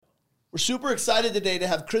We're super excited today to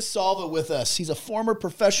have Chris Salva with us. He's a former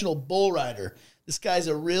professional bull rider. This guy's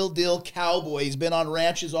a real deal cowboy. He's been on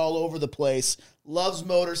ranches all over the place, loves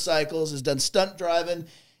motorcycles, has done stunt driving,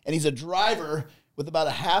 and he's a driver with about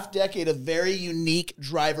a half decade of very unique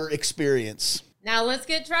driver experience. Now let's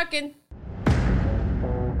get trucking.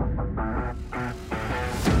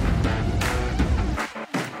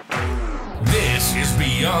 This is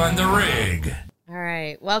Beyond the Rig. All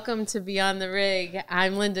right, welcome to Beyond the Rig.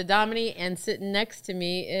 I'm Linda Dominy, and sitting next to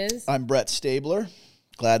me is... I'm Brett Stabler.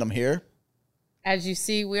 Glad I'm here. As you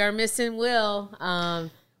see, we are missing Will.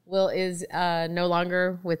 Will is no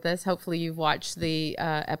longer with us. Hopefully you've watched the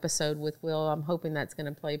episode with Will. I'm hoping that's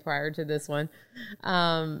going to play prior to this one.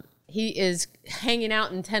 He is hanging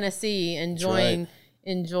out in Tennessee, enjoying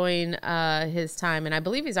his time. And I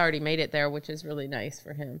believe he's already made it there, which is really nice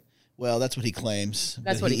for him. Well, that's what he claims.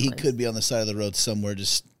 That's what he claims. He could be on the side of the road somewhere,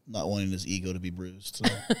 just not wanting his ego to be bruised. So.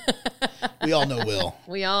 We all know Will.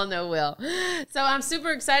 We all know Will. So I'm super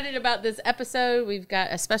excited about this episode. We've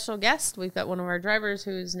got a special guest. We've got one of our drivers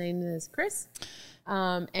whose name is Chris.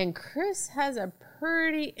 And Chris has a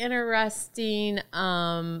pretty interesting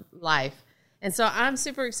life. And so I'm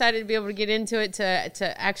super excited to be able to get into it,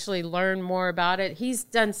 to actually learn more about it. He's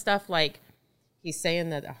done stuff like, he's saying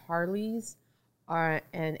that the Harleys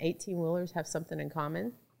and 18-wheelers have something in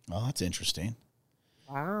common. Oh, that's interesting.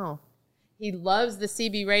 Wow. He loves the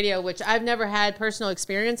CB radio, which I've never had personal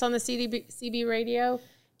experience on the CB radio,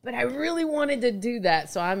 but I really wanted to do that,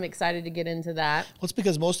 so I'm excited to get into that. Well, it's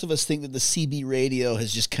because most of us think that the CB radio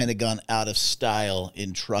has just kind of gone out of style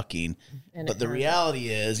in trucking. But the reality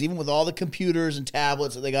is, even with all the computers and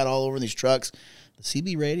tablets that they got all over these trucks, the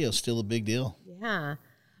CB radio is still a big deal. Yeah.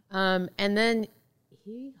 And then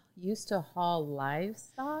he used to haul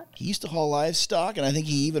livestock. He used to haul livestock, and I think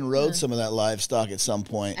he even rode some of that livestock at some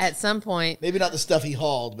point. At some point. Maybe not the stuff he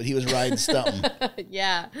hauled, but he was riding something.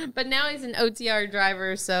 Yeah. But now he's an OTR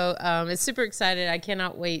driver, so it's super excited. I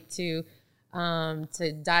cannot wait to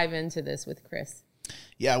dive into this with Chris.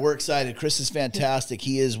 Yeah, we're excited. Chris is fantastic.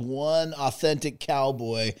 He is one authentic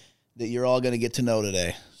cowboy that you're all going to get to know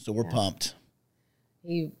today. So we're pumped.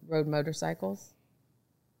 He rode motorcycles.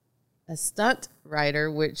 A stunt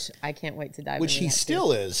rider, which I can't wait to dive into. Which he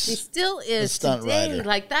still is. He still is a stunt today. rider.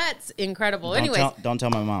 Like, that's incredible. Don't tell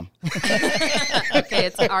my mom. Okay,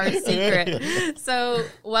 it's our secret. So,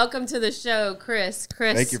 welcome to the show, Chris.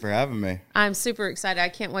 Thank you for having me. I'm super excited. I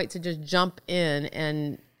can't wait to just jump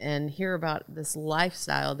in and hear about this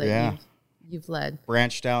lifestyle that you've led.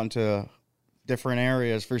 Branched out into different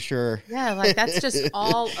areas for sure. Yeah, like that's just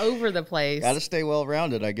all over the place. Got to stay well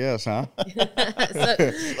rounded, I guess, huh?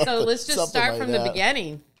 so let's just start from the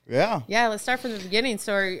beginning. Yeah. Yeah, let's start from the beginning.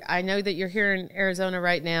 So I know that you're here in Arizona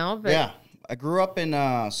right now. But yeah, I grew up in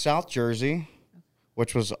South Jersey,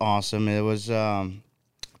 which was awesome. It was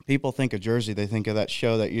people think of Jersey, they think of that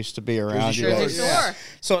show that used to be around. Jersey Shore. Yeah.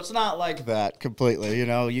 So it's not like that completely. You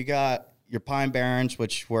know, you got your Pine Barrens,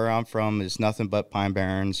 which where I'm from is nothing but Pine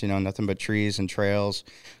Barrens, you know, nothing but trees and trails,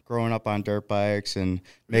 growing up on dirt bikes and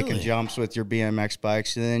making jumps with your BMX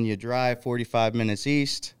bikes. And then you drive 45 minutes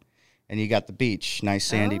east and you got the beach, nice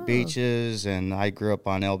sandy beaches. And I grew up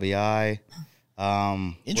on LBI.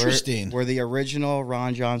 Interesting. Where the original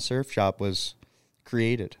Ron John Surf Shop was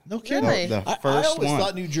created. No kidding. Really? The I first always one.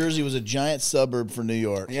 thought New Jersey was a giant suburb for New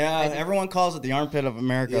York. Yeah, everyone calls it the armpit of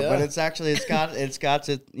America, but it's actually it's got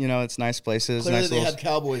it's nice places. Clearly nice they had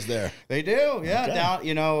cowboys there. They do, yeah. Okay.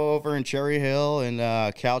 Down, over in Cherry Hill and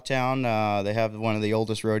Cowtown, they have one of the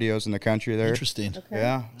oldest rodeos in the country there. Interesting. Okay.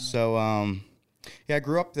 Yeah. So, I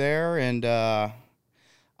grew up there, and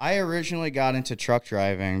I originally got into truck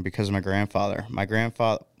driving because of my grandfather.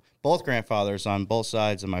 Both grandfathers on both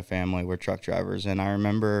sides of my family were truck drivers, and I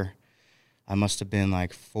remember I must have been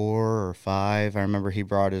like 4 or 5. I remember he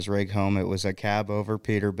brought his rig home. It was a cab over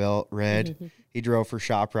Peterbilt red. He drove for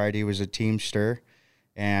ShopRite. He was a Teamster,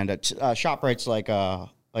 and ShopRite's like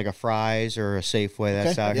a Fry's or a Safeway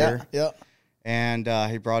that's out here. Yeah. And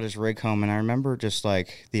he brought his rig home, and I remember just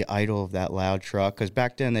like the idle of that loud truck, because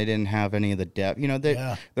back then they didn't have any of the depth. You know,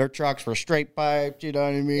 their trucks were straight piped, you know what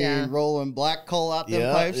I mean, Yeah. rolling black coal out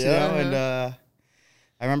them pipes, you know. And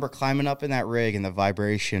I remember climbing up in that rig and the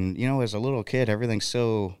vibration. You know, as a little kid, everything's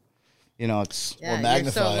so, it's Yeah, Or you're so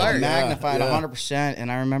magnified. alert. magnified Yeah. 100%.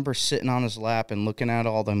 And I remember sitting on his lap and looking at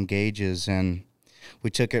all them gauges, and we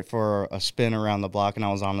took it for a spin around the block, and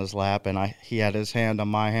I was on his lap, and he had his hand on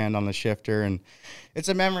my hand on the shifter, and it's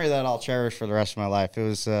a memory that I'll cherish for the rest of my life. It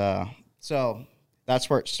was so that's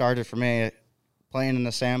where it started for me, playing in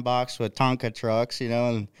the sandbox with Tonka trucks,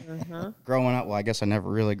 and growing up. Well, I guess I never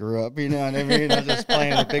really grew up, you know what I mean? I was just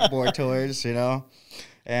playing with big boy toys,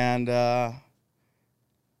 And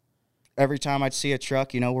every time I'd see a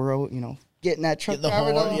truck, we're getting that truck Get the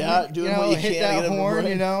covered horn, up, yeah, doing what you hit can to that get 'em horn,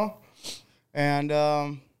 right.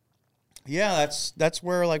 And yeah, that's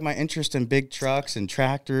where like my interest in big trucks and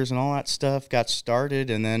tractors and all that stuff got started.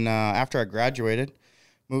 And then after I graduated,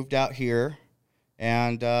 moved out here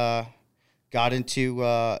and got into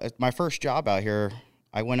my first job out here.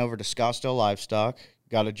 I went over to Scottsdale Livestock,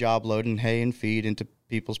 got a job loading hay and feed into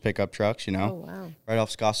people's pickup trucks, Oh, wow. right off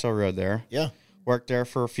Scottsdale Road there. Yeah. Worked there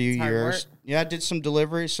for a few hard years. work. Yeah, did some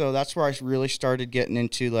deliveries. So that's where I really started getting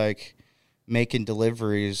into like making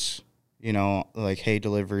deliveries, like hay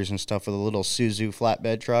deliveries and stuff with a little Suzu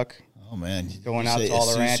flatbed truck. Oh man, Going You out say to all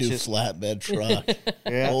the Isuzu ranches. flatbed truck,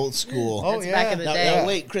 Yeah. old school. Oh, That's yeah. back in the Now, day.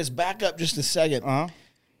 wait, Chris, back up just a second. Uh-huh.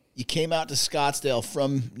 You came out to Scottsdale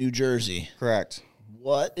from New Jersey. Correct.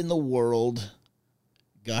 What in the world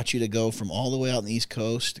got you to go from all the way out on the East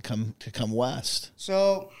Coast to come west?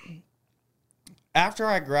 So after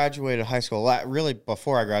I graduated high school, really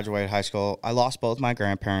before I graduated high school, I lost both my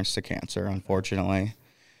grandparents to cancer, unfortunately.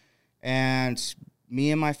 And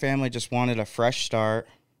me and my family just wanted a fresh start.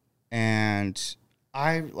 And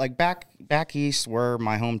I like back east where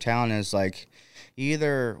my hometown is, like you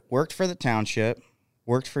either worked for the township,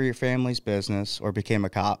 worked for your family's business, or became a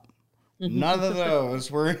cop. None of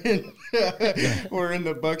those were in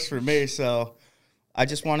the books for me. So I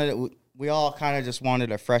just wanted we all kind of just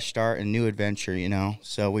wanted a fresh start and new adventure,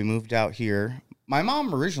 So we moved out here. My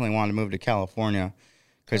mom originally wanted to move to California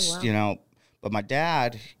because, Oh, wow. but my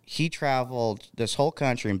dad, he traveled this whole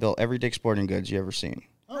country and built every Dick's Sporting Goods you ever seen.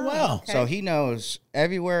 Oh wow! Okay. So he knows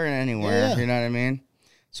everywhere and anywhere, Yeah. you know what I mean?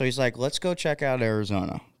 So he's like, let's go check out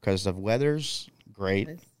Arizona because the weather's great.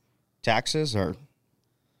 Nice. Taxes are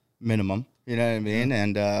minimum, you know what I mean?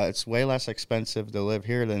 And it's way less expensive to live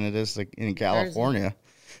here than it is like in California.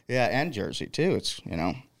 Yeah, and Jersey too. It's,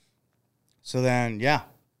 So then, yeah,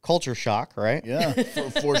 culture shock, right? Yeah,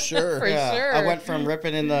 for sure. For sure. I went from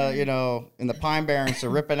ripping in the, in the Pine Barrens to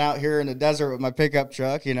ripping out here in the desert with my pickup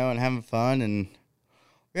truck, and having fun. And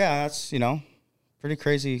yeah, that's, pretty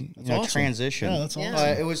crazy awesome. transition. Yeah, that's Yeah.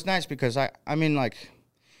 awesome. It was nice because I mean, like,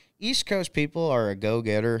 East Coast people are a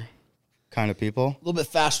go-getter kind of people. A little bit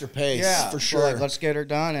faster pace, for sure. Like, let's get her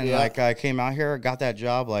done. And Yeah. like, I came out here, got that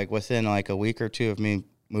job like within like a week or two of me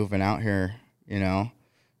moving out here,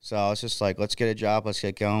 So I was just like, let's get a job, let's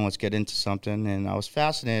get going, let's get into something. And I was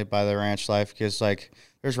fascinated by the ranch life because like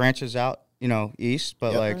there's ranches out, east,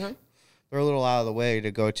 but Yep. like they're a little out of the way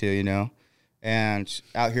to go to, And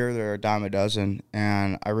out here they're a dime a dozen.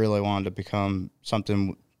 And I really wanted to become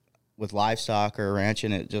something with livestock or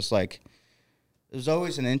ranching. It just like it was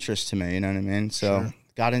always an interest to me, you know what I mean? So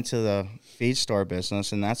got into the feed store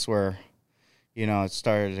business, and that's where, it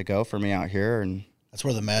started to go for me out here. And That's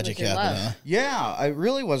where the magic What you happened, love. huh? yeah, it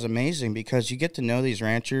really was amazing because you get to know these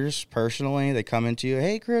ranchers personally. They come into you,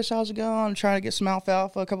 hey, Chris, how's it going? I'm trying to get some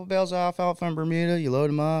alfalfa, a couple bales of alfalfa in Bermuda. You load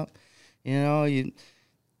them up, you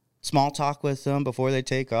small talk with them before they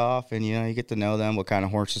take off, and you get to know them, what kind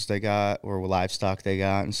of horses they got or livestock they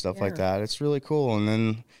got and stuff like Yeah. that. It's really cool. And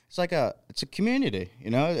then it's like it's a community,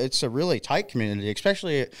 it's a really tight community,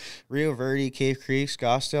 especially at Rio Verde, Cave Creek,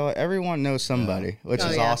 Scottsdale. Everyone knows somebody, which Oh,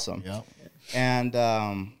 is yeah. awesome. Yeah. And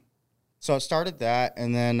so I started that,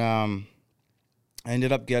 and then I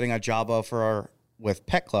ended up getting a job offer with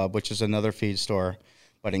Pet Club, which is another feed store,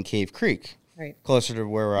 but in Cave Creek, Right. closer to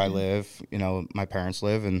where I live. My parents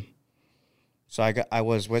live, and so I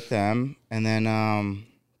was with them, and then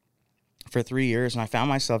for 3 years, and I found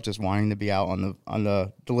myself just wanting to be out on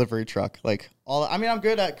the delivery truck. I'm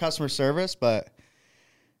good at customer service, but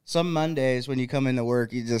some Mondays when you come into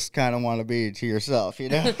work, you just kind of want to be to yourself,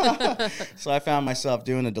 So I found myself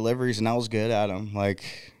doing the deliveries, and I was good at them. I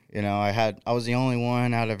was the only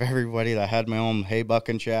one out of everybody that had my own hay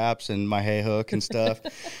bucking chaps and my hay hook and stuff.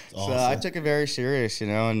 So I took it very serious,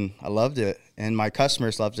 and I loved it. And my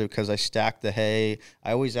customers loved it because I stacked the hay.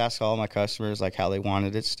 I always ask all my customers like how they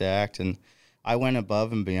wanted it stacked, and I went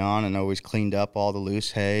above and beyond and always cleaned up all the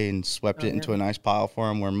loose hay and swept it into a nice pile for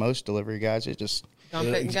them, where most delivery guys are just Dump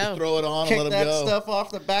it and Just go. throw it on kick and let them that go. stuff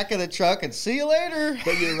off the back of the truck and see you later.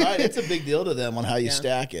 But you're right; it's a big deal to them on how you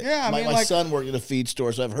stack it. Yeah, I mean, my like- son worked at a feed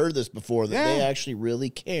store, so I've heard this before that they Yeah. actually really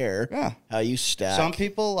care Yeah. how you stack. Some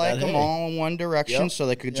people like that them hay. all in one direction, Yep. so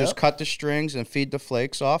they could just Yep. cut the strings and feed the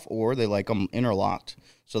flakes off, or they like them interlocked,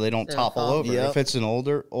 so they don't So topple fall. over. Yep. If it's an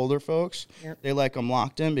older folks, Yep. they like them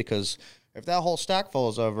locked in because if that whole stack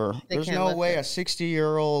falls over, They there's can't no lift way it. a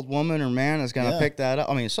 60-year-old woman or man is going to Yeah. pick that up.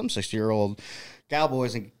 I mean, some 60-year-old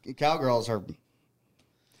cowboys and cowgirls are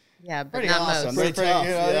Yeah, but pretty not awesome. most. They're Pretty tough,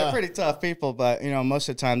 they're yeah. pretty tough people, but most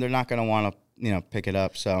of the time they're not going to want to pick it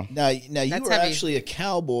up. So Now you That's were heavy. actually a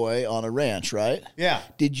cowboy on a ranch, right? yeah.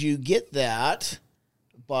 Did you get that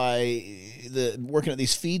by working at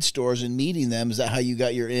these feed stores and meeting them? Is that how you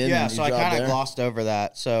got your in? Yeah, and so your I job kind of there? glossed over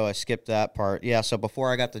that, so I skipped that part. Yeah, so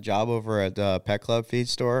before I got the job over at the Pet Club feed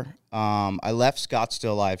store, I left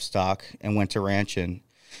Scottsdale Livestock and went to ranching.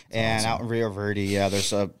 And out in Rio Verde,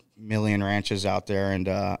 there's a million ranches out there, and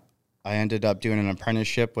I ended up doing an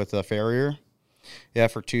apprenticeship with a farrier. Yeah,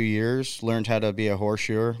 for 2 years, learned how to be a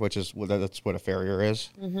horseshoer, that's what a farrier is,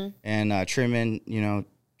 and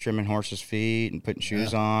trimming horses' feet and putting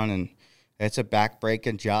shoes on, and it's a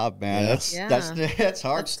back-breaking job, man. Yeah. That's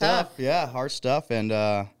hard That's stuff. tough. Yeah, hard stuff. And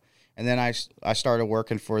then I started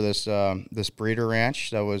working for this this breeder ranch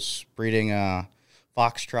that was breeding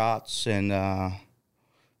foxtrots and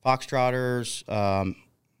foxtrotters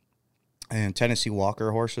and Tennessee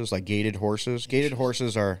Walker horses, like gaited horses. Gaited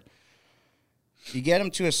horses are, you get them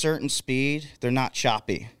to a certain speed, they're not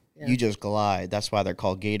choppy. Yeah. You just glide. That's why they're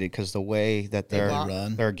called gaited, because the way that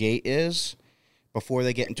run. their gait is before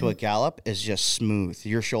they get into a gallop is just smooth.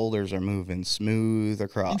 Your shoulders are moving smooth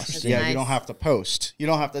across. Interesting. Yeah, Nice. you don't have to post. You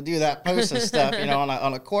don't have to do that post and stuff.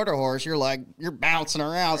 On a quarter horse, you're bouncing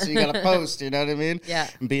around, so you got to post. You know what I mean? Yeah.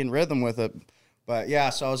 And be in rhythm with it. But yeah,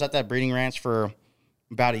 so I was at that breeding ranch for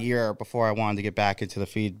about a year before I wanted to get back into the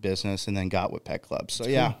feed business, and then got with Pet Club. So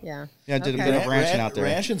yeah, Yeah. I did Okay. a bit of ranching out there.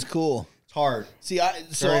 Ranching's cool. It's hard. See,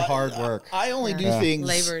 Very hard work. I only do Yeah. things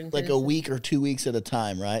Labor like a intensive. week or 2 weeks at a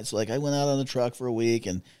time, right? So like I went out on the truck for a week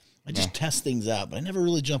and I just test things out, but I never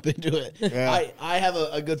really jump into it. Yeah. I have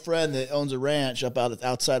a good friend that owns a ranch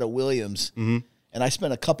outside of Williams, and I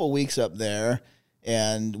spent a couple weeks up there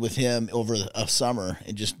and with him over a summer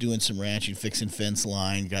and just doing some ranching, fixing fence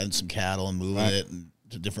line, got some cattle and moving it and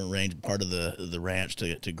to different range part of the ranch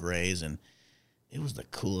to graze, and it was the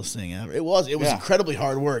coolest thing ever. It was Yeah. incredibly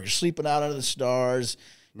hard work. You're sleeping out under the stars,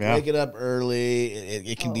 Yeah. waking up early.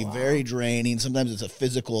 It can be very draining. Sometimes it's a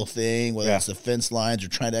physical thing, whether Yeah. it's the fence lines or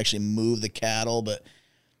trying to actually move the cattle, but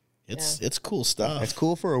it's cool stuff. It's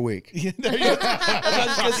cool for a week. That's what I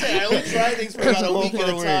was gonna say. I only try things for about a week at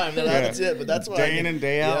a time. That's it. But that's why Day in and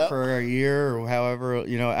day out Yep. for a year or however,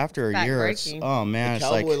 after a year, it's, Backbreaking. oh man, it's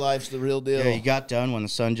Cowboy like, life's the real deal. yeah, you got done when the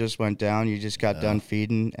sun just went down. You just got done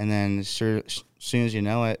feeding, and then as soon as you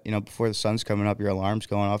know it, before the sun's coming up, your alarm's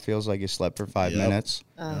going off. Feels like you slept for 5 Yep. minutes,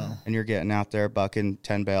 and you're getting out there bucking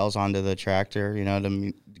 10 bales onto the tractor,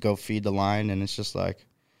 to go feed the line, and it's just like,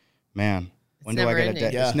 man. When do I never get a ending.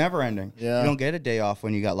 day? Yeah. It's never ending. Yeah. You don't get a day off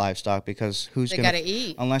when you got livestock, because who's They gonna gotta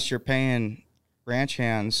eat. unless you're paying ranch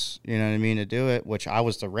hands, to do it, which I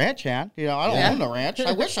was the ranch hand. I don't Yeah. own the ranch.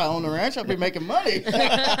 I wish I owned the ranch. I'd be making money.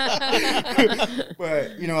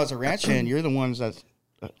 But, as a ranch hand, you're the ones that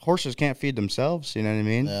horses can't feed themselves. You know what I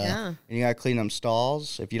mean? Yeah. And you got to clean them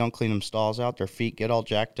stalls. If you don't clean them stalls out, their feet get all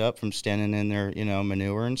jacked up from standing in their,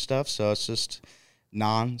 manure and stuff. So it's just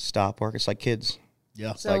non-stop work. It's like kids.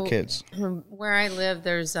 Yeah. It's like kids. Where I live,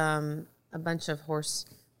 there's a bunch of horse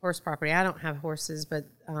property. I don't have horses, but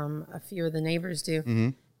a few of the neighbors do.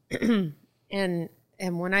 Mm-hmm.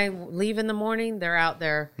 and when I leave in the morning, they're out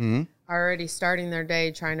there Mm-hmm. already starting their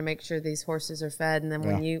day, trying to make sure these horses are fed. And then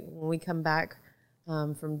when we come back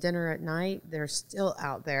from dinner at night, they're still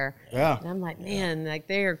out there. Yeah. And I'm like, man, like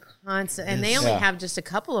they are constant, and they only Yeah. have just a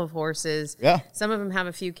couple of horses. Yeah. Some of them have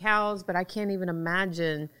a few cows, but I can't even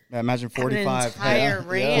imagine. Imagine 45 entire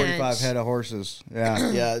ranch. 45 head of horses.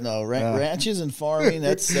 Yeah. Yeah, no, ranches and farming,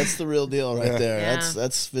 that's the real deal right there. Yeah.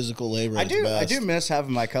 That's physical labor. I at its do best. miss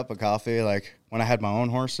having my cup of coffee, like when I had my own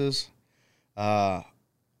horses.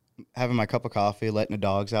 Having my cup of coffee, letting the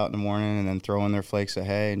dogs out in the morning, and then throwing their flakes of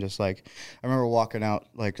hay, and just like I remember walking out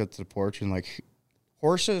like at the porch, and like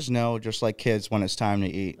horses know just like kids when it's time to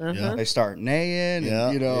eat. Yeah. They start neighing, Yeah,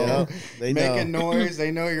 and yeah. They making know. noise.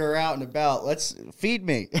 They know you're out and about. Let's feed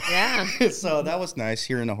me. Yeah. So that was nice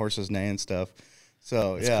hearing the horses neigh and stuff.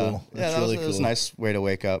 So yeah, cool. That's that really was a cool. nice way to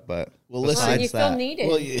wake up. But Well, listen, Well, and you besides feel that- needed.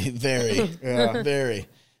 Well, very, very.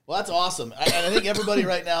 Well, that's awesome. And I think everybody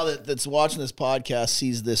right now that's watching this podcast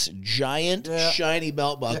sees this giant, shiny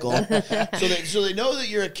belt buckle. so they know that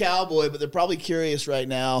you're a cowboy, but they're probably curious right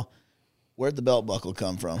now, where'd the belt buckle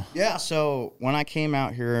come from? Yeah, so when I came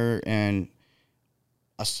out here, and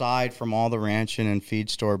aside from all the ranching and feed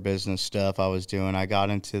store business stuff I was doing, I got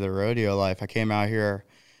into the rodeo life. I came out here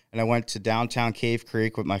and I went to downtown Cave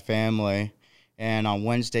Creek with my family. And on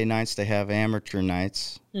Wednesday nights, they have amateur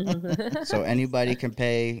nights. So anybody can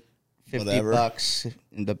pay Whatever.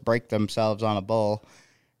 $50 to break themselves on a bull.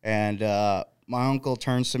 And my uncle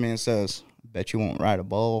turns to me and says, bet you won't ride a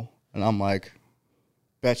bull. And I'm like,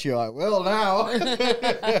 bet you I will now.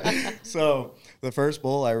 So The first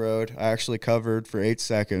bull I rode, I actually covered for 8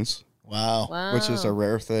 seconds, Wow. Wow. which is a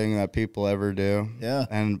rare thing that people ever do. Yeah.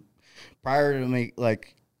 And prior to me,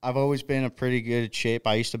 like, I've always been in pretty good shape.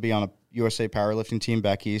 I used to be on a USA powerlifting team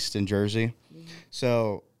back east in Jersey.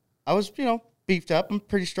 So I was, beefed up. I'm a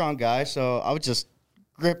pretty strong guy. So I was just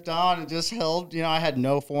gripped on and just held, I had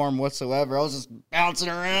no form whatsoever. I was just bouncing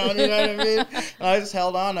around, you know what I mean? And I just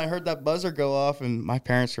held on. I heard that buzzer go off, and my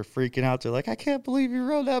parents were freaking out. They're like, I can't believe you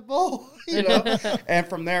rode that bull, And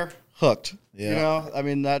from there, hooked, I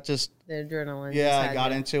mean, that just, The adrenaline. yeah, just I had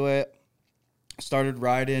got you. into it. Started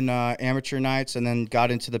riding amateur nights, and then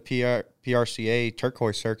got into the PRCA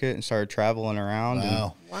turquoise circuit and started traveling around.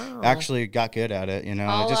 Wow. Wow. And actually got good at it,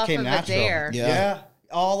 All it just off came of a natural. dare. Yeah.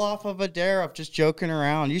 All off of a dare of just joking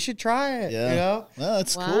around. You should try it, Yeah. Well,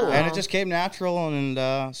 that's Wow. cool. And it just came natural,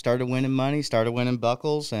 and started winning money, started winning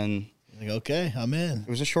buckles, and Like, okay, I'm in. it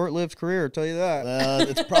was a short-lived career, I'll tell you that.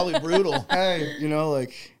 It's probably brutal. Hey,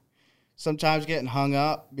 like sometimes getting hung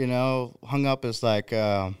up, hung up is like,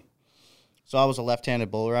 so I was a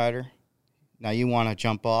left-handed bull rider. Now you want to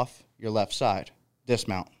jump off your left side,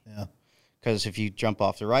 dismount. Yeah. Because if you jump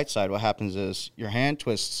off the right side, what happens is your hand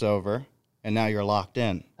twists over, and now you're locked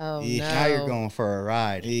in. Oh, Eesh. no. Now you're going for a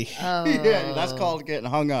ride. Eesh. Oh. Yeah, that's called getting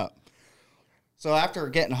hung up. So after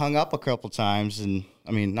getting hung up a couple times, and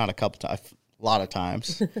I mean, not a couple times, a lot of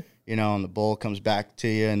times, and the bull comes back to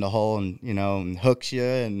you in the hole and, and hooks you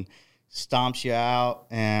and stomps you out.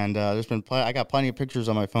 And there's been I got plenty of pictures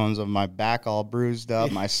on my phones of my back all bruised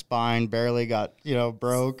up, my spine barely got,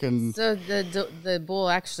 broke. And So the bull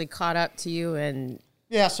actually caught up to you and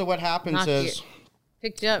yeah, so what happens knocked is, you,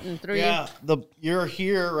 picked you up and threw yeah, you're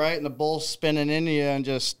here, right? And the bull's spinning into you and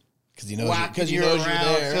just Because you know whacking you you know around,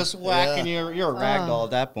 you're there. just whacking you. You're a rag doll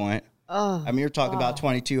at that point. Oh. I mean, you're talking about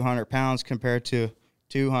 2,200 pounds compared to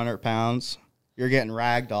 200 pounds. You're getting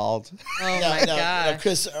ragdolled. Oh Now, my now, gosh.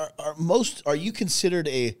 Chris, are you considered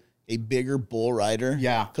a bigger bull rider?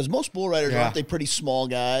 Yeah. Because most bull riders, Yeah. aren't they pretty small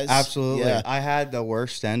guys? Absolutely. Yeah. I had the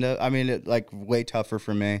worst end of, I mean, way tougher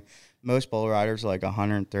for me. Most bull riders are like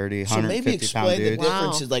 130, So 150 maybe pound explain the dudes.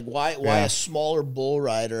 differences, like why Yeah. a smaller bull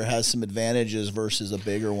rider has some advantages versus a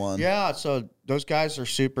bigger one. Yeah, so those guys are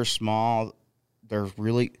super small. They're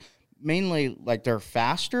really, mainly, like, they're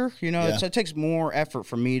faster. Yeah. It takes more effort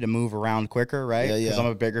for me to move around quicker, right? Yeah, Because yeah. I'm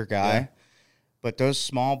a bigger guy. Yeah. But those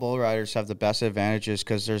small bull riders have the best advantages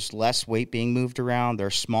because there's less weight being moved around. They're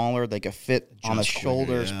smaller. They can fit on the Adjust quicker,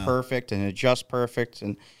 shoulders yeah. perfect and adjust perfect.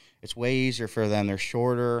 And it's way easier for them. They're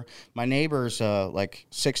shorter. My neighbor's like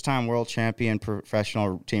 6-time world champion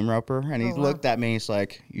professional team roper. And he looked at me. He's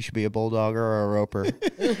like, you should be a bulldogger or a roper.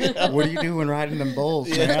 What are you doing riding them bulls,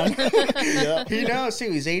 man? Yeah. He knows,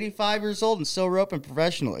 too. He's 85 years old and still roping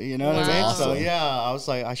professionally. You know what I mean? Wow. So, yeah, I was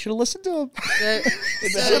like, I should have listened to him.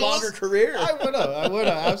 It's a longer career. I would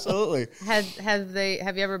have, absolutely.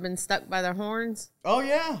 Have you ever been stuck by their horns? Oh,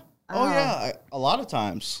 yeah. Oh, yeah. A lot of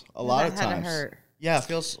times. A lot of That had to times. hurt. Yeah, it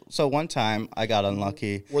feels so. One time I got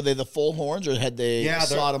unlucky. Were they the full horns, or had they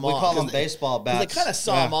sawed them we off? call them 'Cause baseball they, 'cause bats. they kind of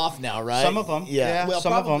saw them off now, right? Some of 'em, yeah, Well,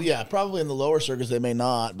 some of probably, 'em. Yeah, probably in the lower circuits they may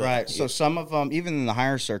not. But Right. So some of them, even in the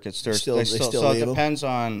higher circuits, they Still still. So leave it 'em? depends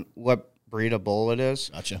on what breed of bull it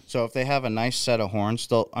is. Gotcha. So if they have a nice set of horns,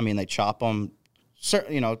 they chop them,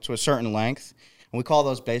 to a certain length, and we call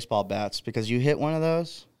those baseball bats because you hit one of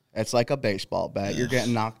those, it's like a baseball bat. You're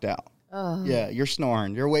getting knocked out. Yeah, you're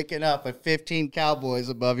snoring. You're waking up with 15 cowboys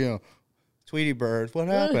above you. Tweety bird, what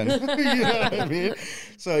happened? You know what I mean?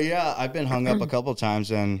 So, yeah, I've been hung up a couple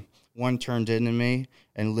times, and one turned into me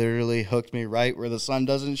and literally hooked me right where the sun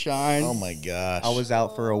doesn't shine. Oh my gosh! I was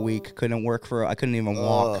out for a week. I couldn't even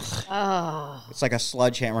walk. Oh. It's like a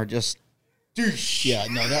sledgehammer just. Yeah,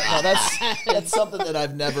 no, that's something that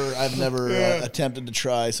I've never attempted to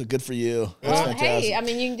try. So good for you. That's Well, fantastic. hey, I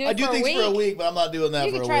mean, you can do it I do for a things week. for a week, but I'm not doing that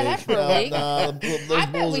You for could a try week. that for a week. No, those I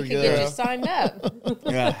bet bulls we are could good. get you signed up.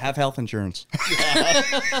 Yeah, have health insurance.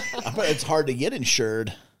 I bet it's hard to get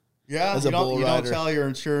insured. Yeah, As you a don't, bull you don't rider. tell your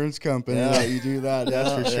insurance company Yeah. that you do that.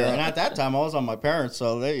 That's for sure. Yeah. And at that time, I was on my parents,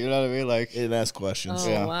 so they, you know what I mean. Like, They didn't ask questions. Oh,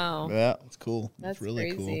 yeah, wow. yeah. That's cool. That's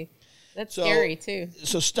really crazy. That's So- scary, too. cool.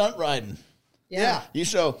 So stunt riding. Yeah.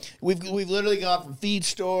 We've literally gone from feed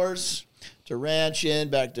stores to ranching,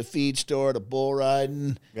 back to feed store to bull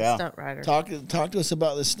riding. Yeah. Stunt rider. Talk to us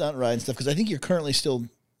about this stunt riding stuff, because I think you're currently still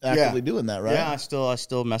actively doing that, right? Yeah, I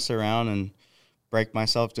still mess around and break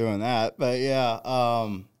myself doing that. But yeah,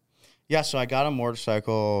 so I got a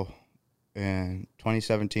motorcycle in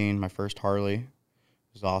 2017, my first Harley. It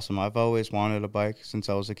was awesome. I've always wanted a bike since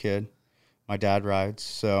I was a kid. My dad rides,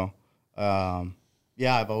 so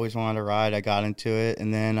yeah, I've always wanted to ride. I got into it,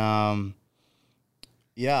 and then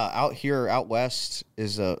Yeah, out here, out west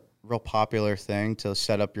is a real popular thing to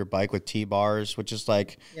set up your bike with T-bars, which is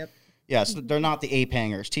like, Yep. yeah, so they're not the ape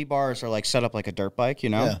hangers. T-bars are like set up like a dirt bike, you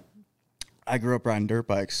know? Yeah. I grew up riding dirt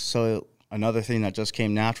bikes, so another thing that just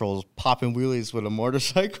came natural is popping wheelies with a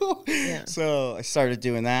motorcycle. Yeah. So I started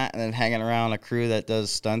doing that and then hanging around a crew that does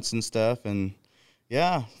stunts and stuff. And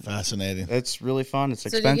yeah, Fascinating. it's really fun. It's So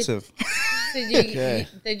do you get- expensive. So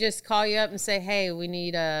they just call you up and say, "Hey, we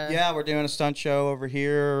need a." Yeah, we're doing a stunt show over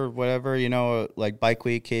here or whatever, you know, like Bike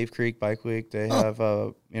Week, Cave Creek Bike Week. They have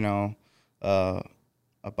a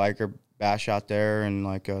biker bash out there and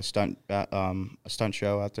like a stunt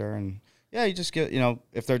show out there. And yeah, you just get, you know,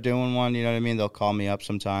 if they're doing one, you know what I mean, they'll call me up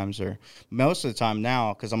sometimes, or most of the time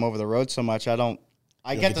now, because I'm over the road so much,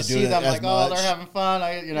 I get to see them as like, oh, much. they're having fun.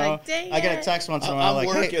 Like, dang I get a it. text once in a while I'm like,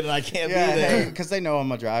 working hey, and I can't yeah, be there. because they know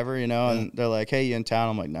I'm a driver, you know, and they're like, hey, you in town?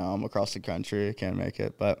 I'm like, no, I'm across the country. I can't make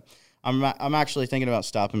it. But I'm actually thinking about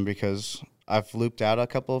stopping because I've looped out a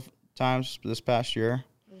couple of times this past year,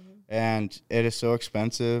 and it is so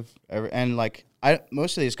expensive. And like,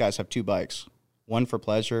 most of these guys have 2 bikes, one for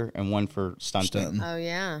pleasure and one for stunting. Stunting. Oh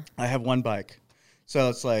yeah. I have 1 bike, so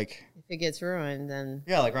it's like, If it gets ruined, then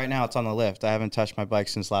yeah, like right now it's on the lift. I haven't touched my bike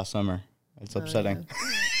since last summer. It's upsetting.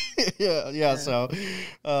 Yeah. So,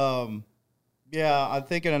 yeah, I'm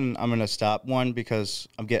thinking I'm gonna stop. One, because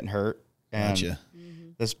I'm getting hurt, and Gotcha.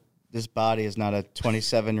 this body is not a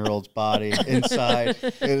 27-year-old's body inside.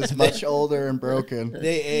 It is much older and broken.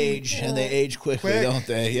 They age, and they age quickly, Quick. don't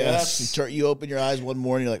they? Yes. Yes. You open your eyes one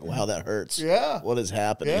morning, you're like, wow, that hurts. Yeah. What is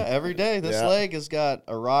happening? Yeah, every day. This Yeah. leg has got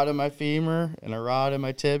a rod in my femur and a rod in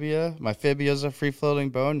my tibia. My fibia is a free-floating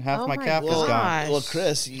bone. Half Oh my my calf is gosh. gone. Well,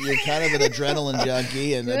 Chris, you're kind of an adrenaline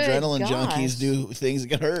junkie, and Good adrenaline gosh. junkies do things that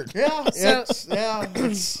get hurt. Yeah, So-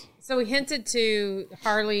 it's so we hinted to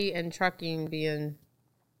Harley and trucking being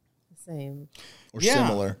the same. Or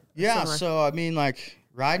similar. Yeah, Similar. so I mean, like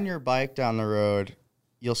riding your bike down the road,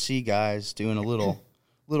 you'll see guys doing a little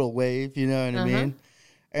wave, you know what I mean?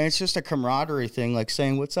 And it's just a camaraderie thing, like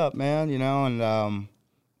saying, "What's up, man?" You know. And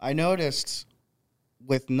I noticed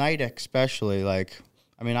with night, especially, like,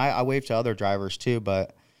 I mean, I wave to other drivers too,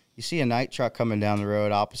 but you see a night truck coming down the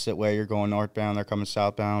road opposite way, you're going northbound, they're coming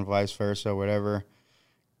southbound, vice versa, whatever.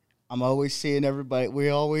 I'm always seeing everybody. We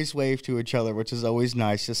always wave to each other, which is always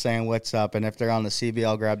nice, just saying what's up. And if they're on the CB,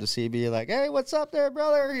 I'll grab the CB, like, hey, what's up there,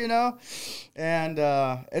 brother? You know? And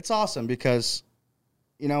it's awesome because,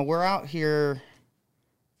 you know, we're out here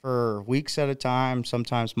for weeks at a time,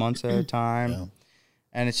 sometimes months at a time. Yeah.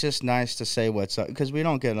 And it's just nice to say what's up because we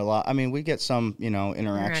don't get a lot. I mean, we get some, you know,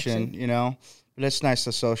 interaction, you know, but it's nice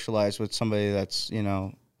to socialize with somebody that's, you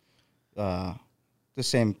know, the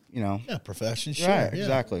same, you know. Yeah, profession, sure. Right, yeah.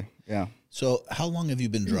 exactly. Yeah. So, how long have you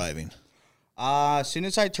been driving? As soon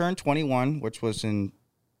as I turned 21, which was in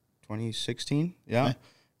 2016, yeah. Okay.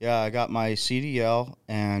 Yeah, I got my CDL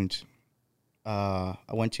and I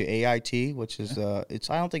went to AIT, which is I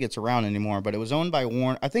don't think it's around anymore, but it was owned by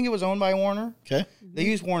Warner. I think it was owned by Warner. Okay. They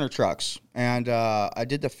use Warner trucks. And I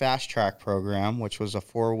did the fast track program, which was a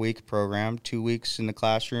 4-week program, 2 weeks in the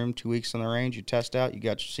classroom, 2 weeks on the range. You test out, you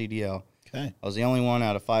got your CDL. Okay. I was the only one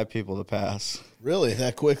out of 5 people to pass. Really?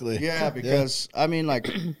 That quickly? Yeah, because, I mean, like,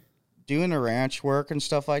 doing the ranch work and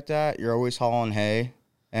stuff like that, you're always hauling hay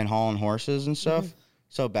and hauling horses and stuff.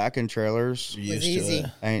 So back in trailers, You're used easy. to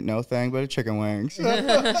it. ain't no thing but a chicken wings. So now Yeah,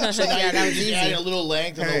 you're that was just easy. adding a little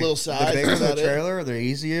length and a Hey, little size. The bigger is the that it? trailer, the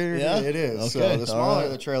easier Yeah? it is. Okay, So the all smaller right.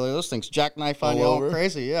 the trailer, those things jackknife on All you all over.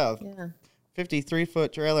 crazy. Yeah. Yeah.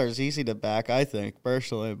 53-foot trailer is easy to back, I think,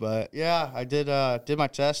 personally. But yeah, I did my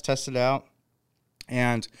test, tested out.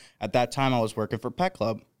 And at that time, I was working for Pet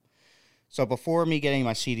Club. So before me getting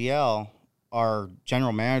my CDL, our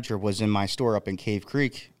general manager was in my store up in Cave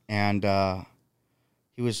Creek. And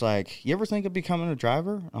he was like, you ever think of becoming a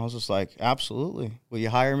driver? And I was just like, absolutely. Will you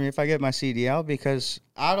hire me if I get my CDL? Because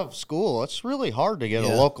out of school, it's really hard to get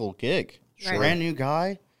Yeah. a local gig. Sure. Brand new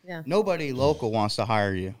guy. Yeah. Nobody local wants to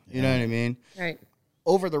hire you. You know what I mean? Right.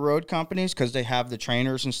 Over the road companies, because they have the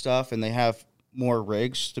trainers and stuff and they have more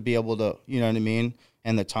rigs to be able to, you know what I mean?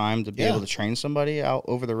 And the time to be Yeah. able to train somebody out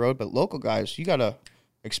over the road. But local guys, you got to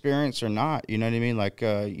experience or not, you know what I mean? Like,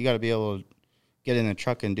 you got to be able to get in the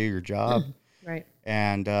truck and do your job. Right.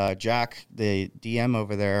 And Jack, the DM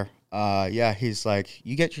over there, yeah, he's like,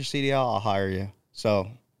 you get your CDL, I'll hire you. So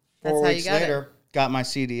That's 4 how you weeks got it. later, got my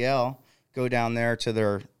CDL, go down there to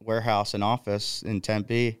their warehouse and office in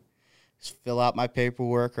Tempe, fill out my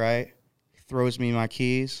paperwork, right? Throws me my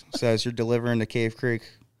keys, says, you're delivering to Cave Creek,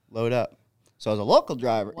 load up. So I was a local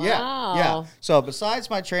driver. Yeah, yeah. Wow. So besides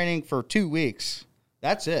my training for 2 weeks,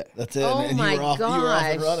 That's it. That's it. Oh and my you were off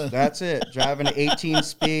and gosh. running. That's it. Driving an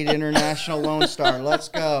 18-speed International Lone Star. Let's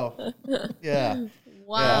go. Yeah.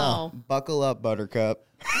 Wow. Yeah. Buckle up, Buttercup.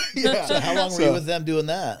 Yeah. So how long were you with them doing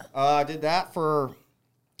that? I did that for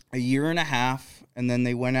a year and a half, and then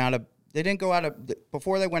they went out of. They didn't go out of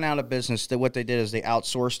before they went out of business. What they did is they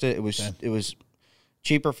outsourced it. It was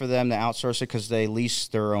cheaper for them to outsource it because they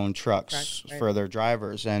leased their own trucks Right. for their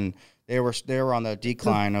drivers, and they were on the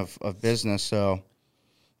decline of business. So,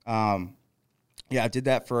 yeah, I did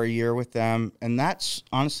that for a year with them, and that's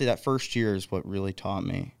honestly that first year is what really taught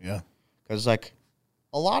me. Yeah. Because like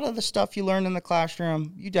a lot of the stuff you learn in the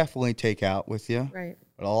classroom, you definitely take out with you. Right.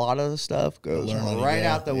 But a lot of the stuff goes learn on the right go.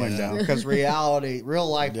 out the Yeah. window because reality, real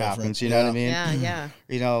life Different. happens. You know what I mean? Yeah, yeah.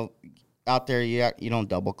 You know, out there, you don't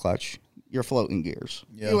double clutch. You're floating gears.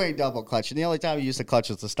 Yeah. You ain't double clutching. The only time you use the clutch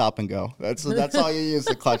is to stop and go. That's all you use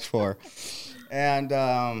the clutch for. And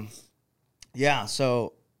yeah,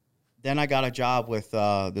 so then I got a job with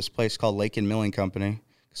this place called Lake and Milling Company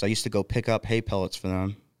because I used to go pick up hay pellets for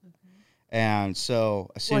them. And so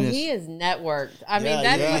as soon as He is networked. I mean, Yeah,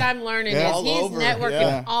 that's yeah. what I'm learning Yeah. is All he's over, networking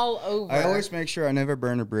yeah. all over. I always make sure I never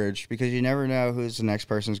burn a bridge because you never know who's the next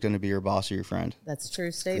person's going to be your boss or your friend. That's a true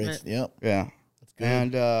Great. statement. Yep. Yeah. That's good.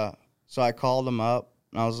 And so I called him up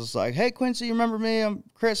and I was just like, hey, Quincy, you remember me? I'm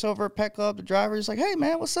Chris over at Pet Club, the driver. He's like, hey,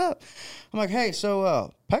 man, what's up? I'm like, hey, so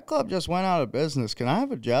Pet Club just went out of business. Can I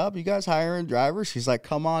have a job? You guys hiring drivers? He's like,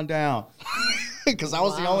 come on down. Because I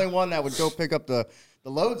was the only one that would go pick up the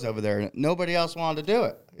loads over there. And nobody else wanted to do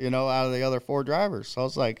it, out of the other 4 drivers. So I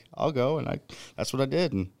was like, I'll go. And that's what I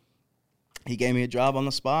did. And he gave me a job on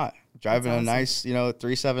the spot, driving a nice,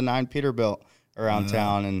 379 Peterbilt around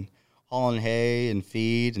town and hauling hay and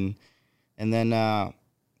feed. And then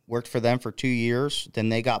worked for them for 2 years. Then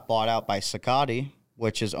they got bought out by Sakati,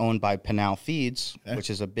 which is owned by Pinal Feeds, which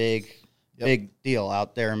is a big deal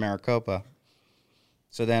out there in Maricopa.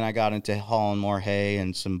 So then I got into hauling more hay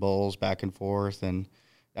and some bulls back and forth, and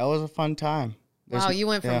that was a fun time. Wow, you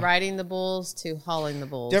went from riding the bulls to hauling the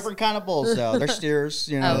bulls. Different kind of bulls, though. They're steers,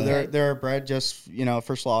 Okay. they're bred just,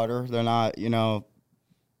 for slaughter. They're not,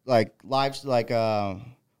 like lives, like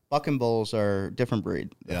bucking bulls are a different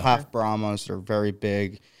breed. They're half Brahmas. They're very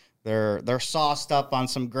big. They're sauced up on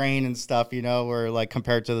some grain and stuff, where like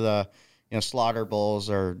compared to the, slaughter bulls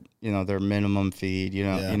are, their minimum feed, you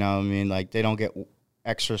know what I mean? Like they don't get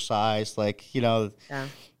exercise, like,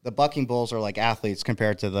 the bucking bulls are like athletes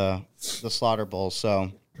compared to the slaughter bulls.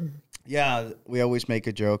 So yeah, we always make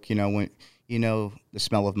a joke, when the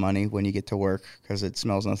smell of money when you get to work because it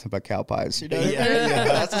smells nothing but cow pies. Yeah,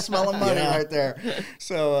 that's the smell of money right there.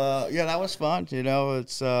 So yeah, that was fun.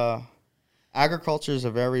 It's agriculture is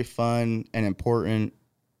a very fun and important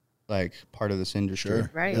like part of this industry.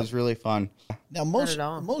 Sure. Right. It was really fun. Now, at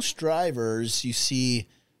all. most drivers you see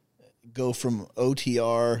go from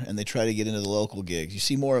OTR and they try to get into the local gigs. You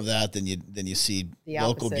see more of that than you see The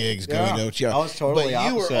local opposite. gigs going to OTR. I was totally But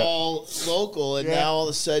you opposite. were all local, and now all of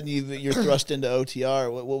a sudden you're thrust into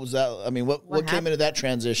OTR. What was that? I mean, what came happened? into that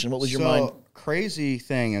transition? What was your So, mind? crazy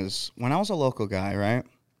thing is when I was a local guy, right?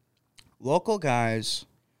 Local guys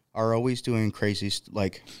are always doing crazy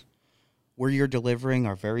like where you're delivering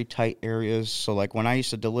are very tight areas. So like when I used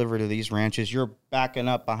to deliver to these ranches, you're backing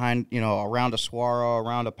up behind, around a Saguaro,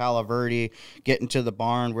 around a Palo Verde, getting to the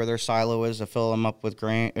barn where their silo is to fill them up with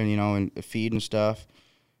grain and, and feed and stuff.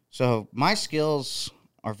 So my skills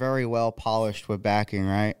are very well polished with backing,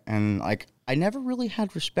 right? And like I never really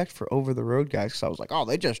had respect for over the road guys because I was like, oh,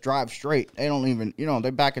 they just drive straight. They don't even, they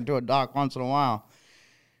back into a dock once in a while.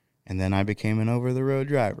 And then I became an over the road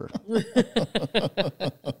driver.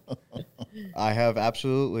 I have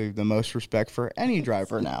absolutely the most respect for any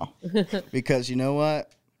driver now because you know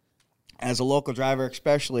what? As a local driver,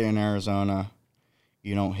 especially in Arizona,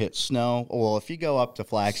 you don't hit snow. Well, if you go up to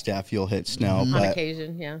Flagstaff, you'll hit snow. On But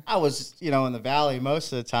occasion, yeah. I was, in the valley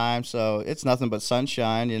most of the time, so it's nothing but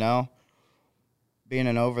sunshine, Being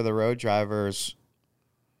an over-the-road driver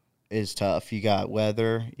is tough. You got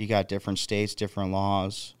weather, you got different states, different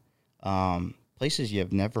laws, places you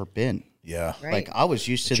have never been. Yeah, Right. Like I was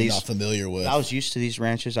used to you're these. not familiar with. I was used to these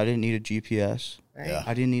ranches. I didn't need a GPS. Right. Yeah.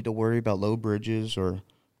 I didn't need to worry about low bridges or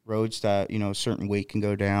roads that, a certain weight can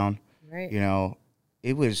go down. Right.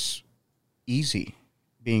 It was easy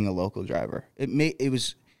being a local driver. It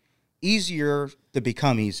was easier to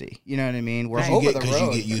become easy. You know what I mean? Where Because over the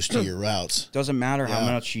road, you get used to your routes. doesn't matter how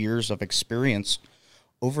Yeah. much years of experience,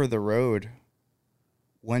 over the road,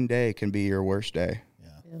 one day can be your worst day.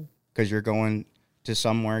 Yeah. Because you're going to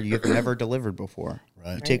somewhere you've never delivered before.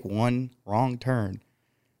 Right. You take one wrong turn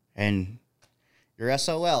and you're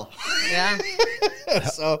SOL. Yeah,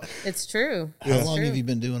 So it's true. How It's long true. have you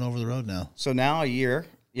been doing over the road now? so now a year.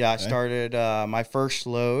 Yeah, I started. My first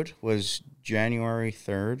load was January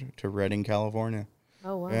 3rd to Redding, California.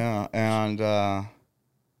 Oh wow. Yeah, and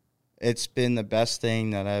it's been the best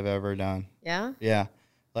thing that I've ever done. Yeah. Yeah,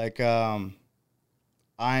 like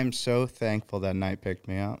I'm so thankful that night picked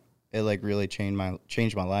me up. It like really changed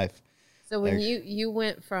my life. So when Like- you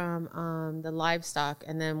went from the livestock,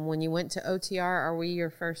 and then when you went to OTR, are we your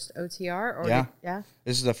first OTR? Or Yeah. yeah.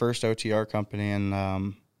 This is the first OTR company,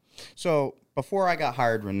 and so before I got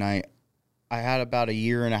hired one night, I had about a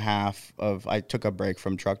year and a half of I took a break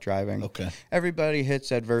from truck driving. Okay. Everybody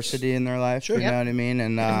hits adversity in their life, Sure. you Yep. know what I mean,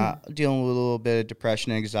 and dealing with a little bit of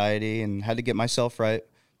depression, anxiety, and had to get myself right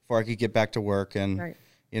before I could get back to work, and Right.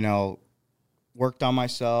 you know, worked on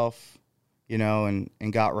myself, you know, and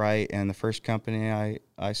got right. And the first company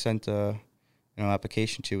I sent a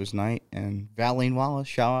application to was Knight, and Valine Wallace.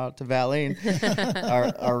 Shout out to Valine,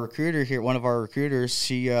 our recruiter here. One of our recruiters.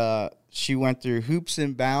 She went through hoops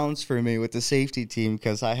and bounds for me with the safety team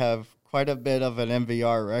because I have quite a bit of an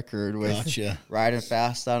MVR record with Gotcha. riding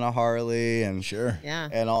fast on a Harley and Sure. Yeah.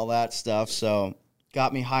 and all that stuff. So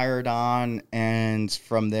got me hired on, and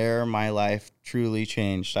from there my life truly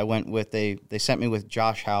changed. I went with they sent me with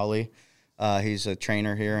Josh Howley. He's a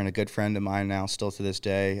trainer here and a good friend of mine now, still to this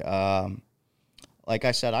day. Like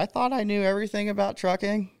I said, I thought I knew everything about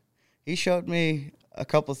trucking. He showed me a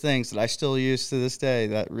couple things that I still use to this day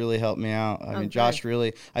that really helped me out. I mean, good. Josh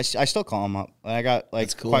really, I still call him up. I got like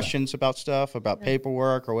That's cool. questions about stuff, about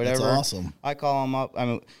paperwork or whatever. That's awesome. I call him up. I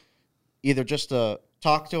mean, either just to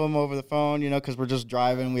talk to him over the phone, you know, because we're just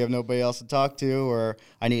driving, we have nobody else to talk to, or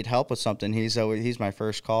I need help with something. He's my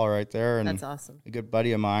first call right there, and That's awesome. a good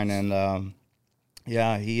buddy of mine, and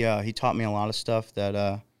yeah, he taught me a lot of stuff that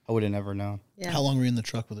I would have never known. Yeah. How long were you in the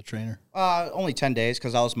truck with a trainer? Only 10 days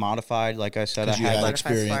because I was modified. Like I said, I 'Cause you had had like,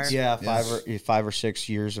 experience. yeah, Yes. 5 or 6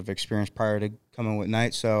 years of experience prior to coming with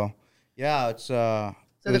Knight. So yeah, it's So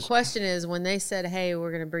the question is, when they said, "Hey,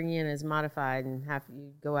 we're going to bring you in as modified and have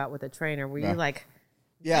you go out with a trainer," were you like,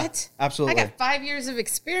 yeah, "What? absolutely. I got 5 years of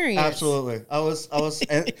experience." Absolutely. I was,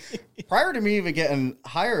 and prior to me even getting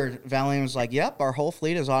hired, Valiant was like, yep, our whole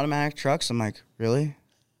fleet is automatic trucks. I'm like, really?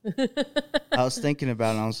 I was thinking about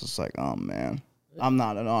it, and I was just like, oh, man, I'm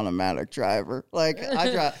not an automatic driver. Like, I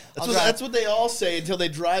drive. That's what they all say until they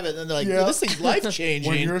drive it, and then they're like, Yeah. this thing's life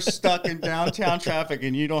changing. When you're stuck in downtown traffic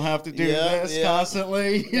and you don't have to do Yeah, this yeah.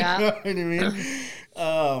 constantly, you Yeah. know what I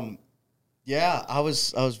mean? Yeah, I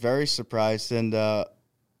was very surprised, and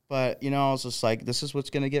but you know, I was just like, this is what's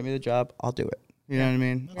gonna get me the job. I'll do it. You know what I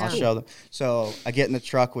mean? Yeah. I'll show them. So I get in the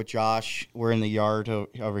truck with Josh. We're in the yard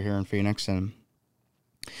over here in Phoenix, and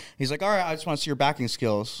he's like, all right, I just want to see your backing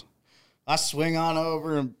skills. I swing on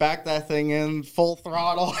over and back that thing in full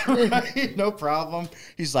throttle, right? No problem.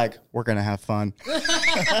 He's like, we're going to have fun.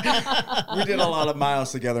 We did a lot of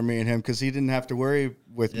miles together, me and him, because he didn't have to worry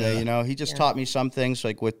with Yeah. me, you know? He just taught me some things,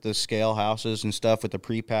 like with the scale houses and stuff, with the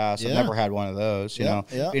pre-pass. I've Yeah. never had one of those, you Yeah, know?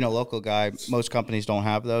 yeah. Being a local guy, most companies don't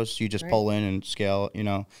have those. You just pull in and scale, you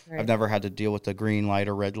know? Right. I've never had to deal with the green light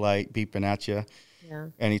or red light beeping at you. Yeah.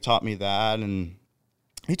 And he taught me that, and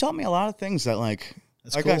he taught me a lot of things that, like,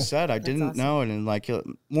 That's like cool. I said, I didn't awesome. know, and like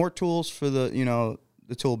more tools for the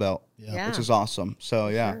the tool belt, Yeah. which is awesome. So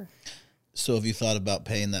yeah, Sure. So have you thought about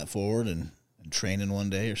paying that forward and training one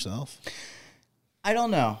day yourself? I don't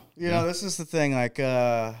know. You know, this is the thing. Like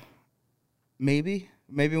maybe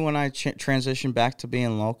when I transition back to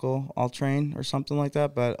being local, I'll train or something like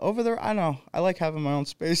that. But over there, I don't know. I like having my own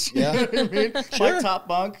space. You know what I mean? My top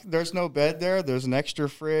bunk, there's no bed there. There's an extra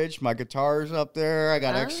fridge. My guitar's up there. I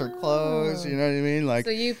got extra clothes. You know what I mean? Like,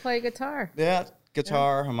 So you play guitar, yeah,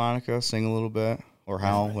 guitar, harmonica, sing a little bit, or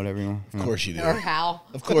howl, whatever you want. Of course you do. or how?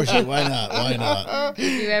 Of course you. Why not? Why not?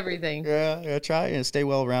 You do everything. Yeah, try and stay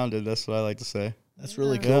well rounded. That's what I like to say. That's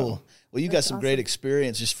really cool. Well, you got some great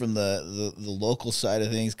experience just from the local side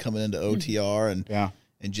of things coming into OTR and Yeah,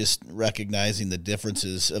 and just recognizing the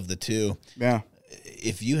differences of the two. yeah.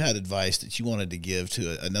 If you had advice that you wanted to give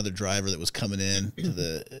to another driver that was coming in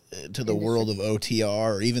to the world of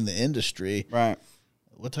OTR or even the industry, Right.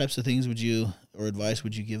 what types of things would you or advice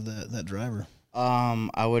would you give that driver?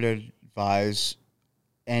 I would advise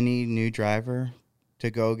any new driver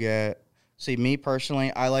to go get. See, me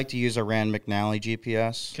personally, I like to use a Rand McNally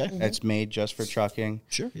GPS. Okay. It's made just for trucking.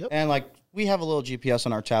 Sure. Yep. And like we have a little GPS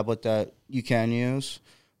on our tablet that you can use,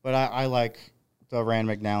 but I like the Rand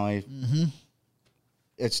McNally. Mm-hmm.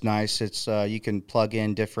 It's nice. It's you can plug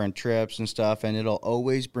in different trips and stuff, and it'll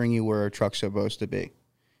always bring you where a truck's supposed to be.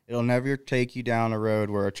 It'll never take you down a road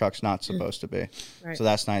where a truck's not supposed to be. Right. So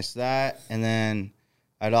that's nice. That, and then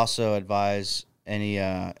I'd also advise any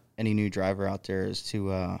new driver out there is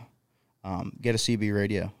to get a CB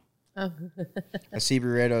radio. Oh. A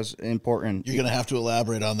CB radio is important. You're going to have to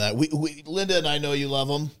elaborate on that. Linda and I know you love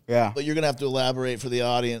them. Yeah. But you're going to have to elaborate for the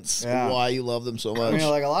audience why you love them so much. You know,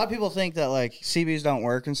 like a lot of people think that like CBs don't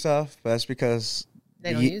work and stuff, but that's because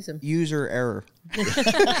They don't use them. User error.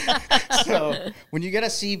 So when you get a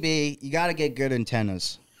CB, you got to get good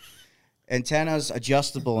antennas. Antennas,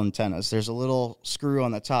 adjustable antennas. There's a little screw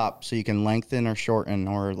on the top so you can lengthen or shorten,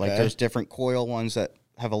 or like there's different coil ones that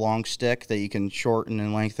have a long stick that you can shorten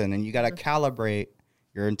and lengthen, and you got to calibrate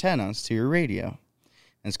your antennas to your radio.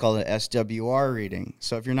 And it's called an SWR reading.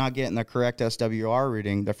 So if you're not getting the correct SWR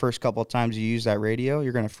reading, the first couple of times you use that radio,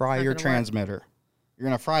 you're going to fry your transmitter. You're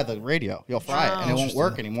going to fry the radio. You'll fry it, and it won't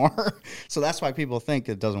work anymore. So that's why people think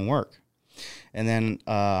it doesn't work. And then,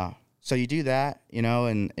 so you do that, you know,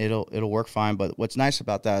 and it'll work fine. But what's nice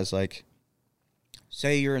about that is, like,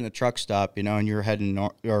 say you're in the truck stop, you know, and you're heading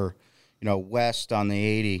west on the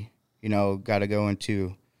 80, you know, got to go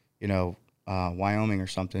into, you know, Wyoming or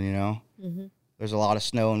something, you know. Mm-hmm. There's a lot of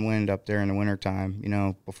snow and wind up there in the wintertime, you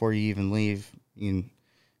know. Before you even leave,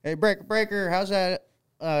 hey, breaker, how's that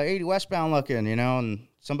 80 westbound looking, you know? And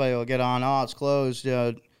somebody will get on, oh, it's closed.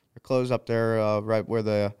 They're closed up there right where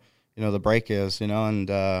the, you know, the break is, you know,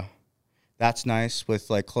 and that's nice with,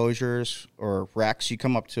 like, closures or wrecks. You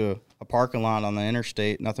come up to a parking lot on the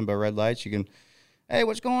interstate, nothing but red lights. You can, hey,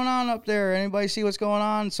 what's going on up there? Anybody see what's going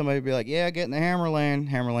on? Somebody would be like, yeah, get in the hammer lane.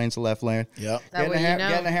 Hammer lane's the left lane. Yep. Get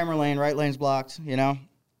in the hammer lane. Right lane's blocked, you know?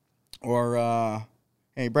 Or,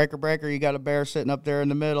 hey, breaker, you got a bear sitting up there in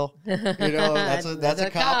the middle. You know, that's a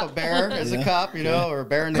cop. A bear is a cop, you know, or a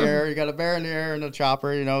bear in the air. You got a bear in the air and a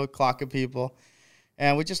chopper, you know, clocking people.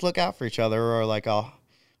 And we just look out for each other. Or, like,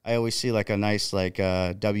 I always see, like, a nice, like,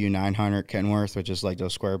 W900 Kenworth, which is like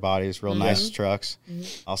those square bodies, real nice trucks.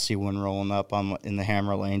 Mm-hmm. I'll see one rolling up in the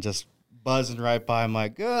hammer lane, just buzzing right by. I'm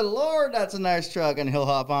like, good Lord, that's a nice truck. And he'll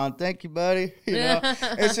hop on. Thank you, buddy. You know,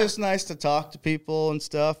 it's just nice to talk to people and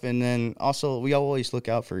stuff. And then also, we always look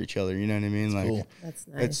out for each other. You know what I mean? Like, cool. That's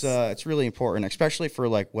nice. It's really important, especially for,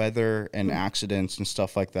 like, weather and accidents and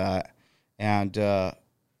stuff like that. And,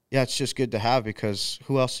 yeah, it's just good to have, because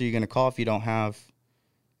who else are you going to call if you don't have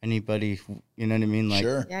anybody, you know what I mean? Like,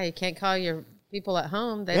 sure. Yeah, you can't call your people at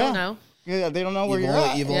home. They don't know. Yeah, they don't know where you're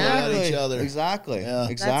at. You've only got each other. Exactly. Yeah.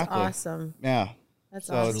 Exactly. That's awesome. Yeah. That's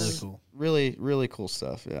So awesome. Really cool. Really, really cool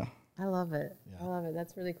stuff. Yeah. I love it. I love it.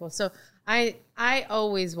 That's really cool. So I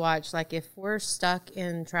always watch, like, if we're stuck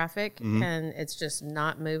in traffic and it's just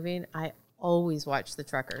not moving, I always watch the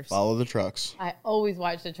truckers. Follow the trucks. I always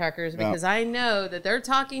watch the truckers because I know that they're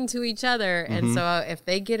talking to each other. And so if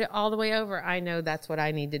they get it all the way over, I know that's what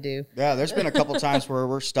I need to do. Yeah, there's been a couple times where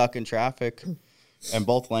we're stuck in traffic and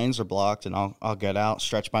both lanes are blocked, and I'll get out,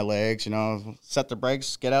 stretch my legs, you know, set the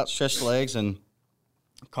brakes, get out, stretch the legs, and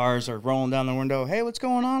cars are rolling down the window. Hey, what's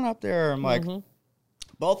going on up there? I'm like,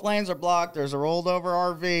 both lanes are blocked. There's a rolled over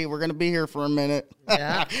RV. We're going to be here for a minute.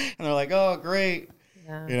 Yeah. And they're like, oh, great.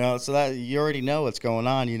 Yeah. You know, so that you already know what's going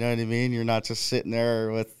on. You know what I mean? You're not just sitting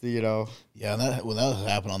there with, you know. Yeah, and when that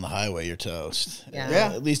happens on the highway, you're toast.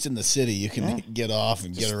 Yeah. At least in the city, you can get off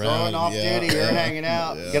and Just get around. throwing off duty, you're hanging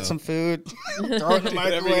out, get some food, throw it in the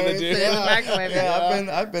Whatever you're gonna microwave. do. Yeah, Microwave,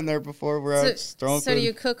 yeah, I've been there before where I was throwing So food. do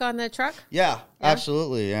you cook on the truck? Yeah,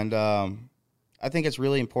 absolutely. And I think it's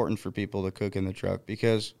really important for people to cook in the truck,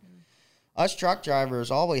 because us truck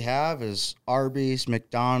drivers, all we have is Arby's,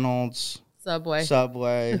 McDonald's,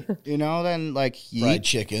 Subway, you know, then, like, you Fried eat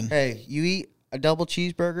chicken. Hey, you eat a double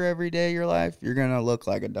cheeseburger every day of your life, you're going to look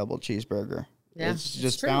like a double cheeseburger. Yeah, it's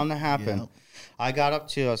just true. bound to happen. Yeah. I got up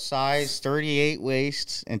to a size 38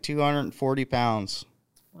 waist and 240 pounds.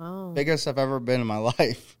 Wow. Biggest I've ever been in my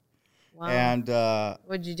life. Wow. And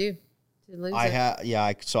What'd you do to lose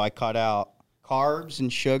it? so I cut out carbs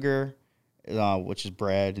and sugar, which is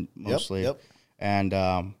bread mostly. Yep. And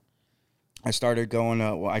I started going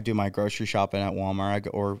I do my grocery shopping at Walmart,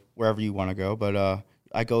 or wherever you want to go, but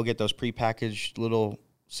I go get those prepackaged little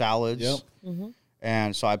salads. Yep. Mm-hmm.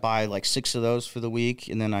 And so I buy like 6 of those for the week,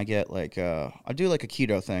 and then I get like I do like a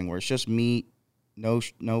keto thing where it's just meat, no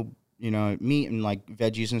you know, meat and like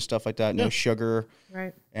veggies and stuff like that, no sugar.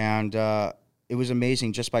 Right. And it was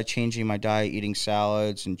amazing just by changing my diet, eating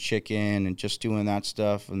salads and chicken and just doing that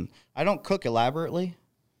stuff. And I don't cook elaborately,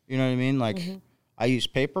 you know what I mean? Like, I use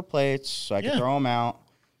paper plates so I can throw them out,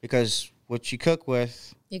 because what you cook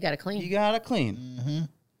with, You got to clean. you gotta clean.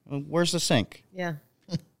 Mm-hmm. Where's the sink? Yeah.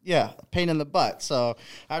 Yeah, pain in the butt. So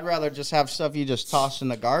I'd rather just have stuff you just toss in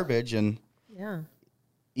the garbage, and Yeah.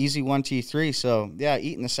 easy 1, 2, 3. So yeah,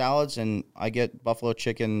 eating the salads, and I get buffalo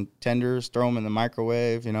chicken tenders, throw them in the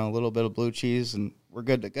microwave, a little bit of blue cheese, and we're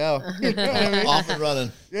good to go. You know what I mean? Off and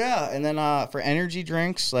running. Yeah, and then for energy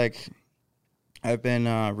drinks, like I've been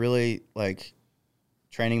really like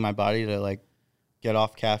training my body to like get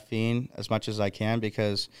off caffeine as much as I can,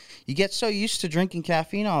 because you get so used to drinking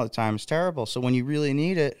caffeine all the time. It's terrible. So when you really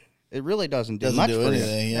need it, it really doesn't do much for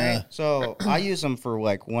anything. you. Yeah. Right. So I use them for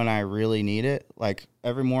like when I really need it. Like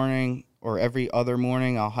every morning or every other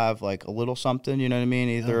morning, I'll have like a little something. You know what I mean?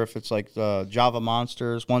 Either if it's like the Java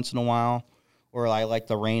Monsters once in a while, or I like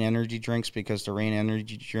the Rain energy drinks, because the Rain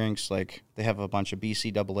energy drinks, like they have a bunch of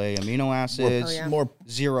BCAA amino acids, Oh, yeah. More,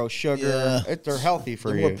 zero sugar. Yeah. They're healthy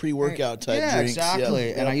for more you. pre-workout type Yeah, drinks. exactly.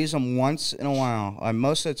 Yep. And I use them once in a while.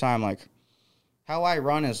 Most of the time, like how I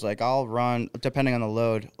run is like I'll run, depending on the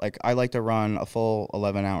load, like I like to run a full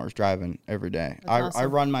 11 hours driving every day. I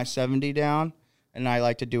awesome. run my 70 down, and I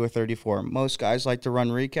like to do a 34. Most guys like to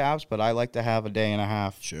run recaps, but I like to have a day and a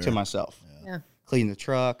half to myself. Yeah. Clean the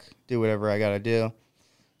truck, do whatever I got to do.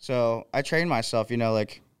 So I train myself,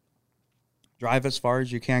 like drive as far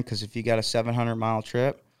as you can, because if you got a 700-mile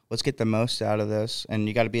trip, let's get the most out of this. And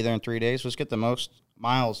you got to be there in 3 days. Let's get the most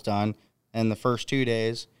miles done in the first 2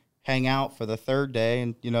 days, hang out for the third day,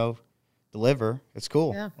 and, deliver. It's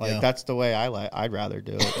cool. Yeah. Like, Yeah. that's the way I'd rather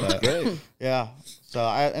do it. But, Great. yeah. So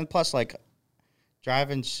and plus, like,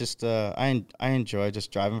 driving's just, I enjoy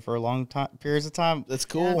just driving for a long time, periods of time. That's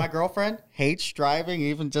cool. My girlfriend hates driving,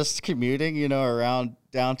 even just commuting, around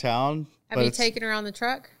downtown. Have But you it's- taken her on the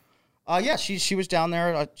truck? Yeah, she was down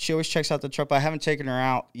there. She always checks out the truck, but I haven't taken her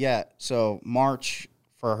out yet. So March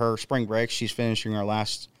for her spring break, she's finishing her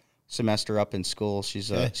last semester up in school.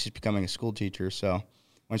 She's becoming a school teacher. So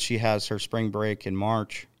when she has her spring break in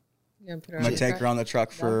March, You gonna put her I'm on gonna the take truck? her on the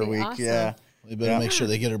truck for That'd a be week. awesome. Yeah. We better make sure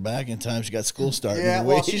they get her back in time. She got school starting. Yeah, in a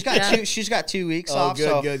well, week. she's got 2 weeks Oh, off. good,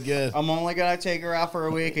 so good. I'm only gonna take her out for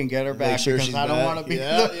a week and get her back, sure because she's I don't back. want to be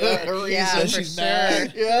Yeah, the yeah. reason. Yeah, So for she's sure.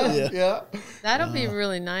 mad. Yeah. That'll be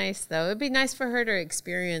really nice, though. It'd be nice for her to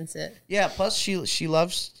experience it. Yeah, plus she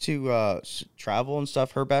loves to travel and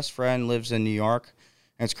stuff. Her best friend lives in New York,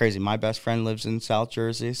 and it's crazy. My best friend lives in South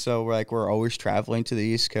Jersey, so we're always traveling to the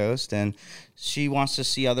East Coast, and she wants to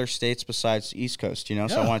see other states besides the East Coast, So I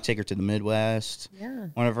Yeah. want to take her to the Midwest. Yeah.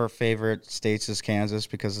 One of her favorite states is Kansas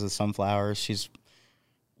because of the sunflowers. She's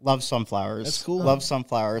loves sunflowers. That's cool. Loves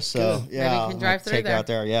sunflowers. So Maybe yeah, you can drive through take her there. out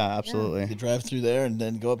there. Yeah, absolutely. You drive through there and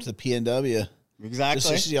then go up to the PNW. Exactly.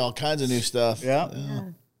 Just to see all kinds of new stuff. Yeah.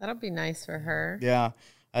 That'll be nice for her. Yeah.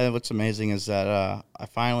 And what's amazing is that I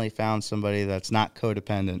finally found somebody that's not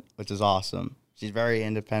codependent, which is awesome. She's a very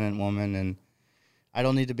independent woman, and I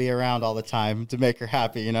don't need to be around all the time to make her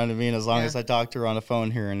happy. You know what I mean? As long Yeah. as I talk to her on the phone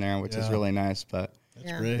here and there, which is Yeah. really nice. But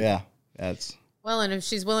That's Great. yeah, that's Well, and if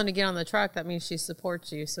she's willing to get on the truck, that means she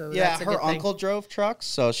supports you. So yeah. that's a Her good thing. uncle drove trucks,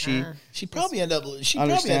 so she She probably end up. She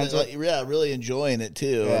Understands probably ended up, really enjoying it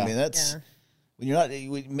too. Yeah. I mean, that's Yeah. when you're not.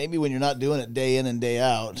 Maybe when you're not doing it day in and day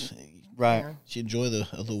out, right. she enjoy the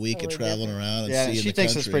week of Totally traveling different. around and Yeah, seeing she the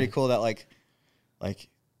thinks country. it's pretty cool that like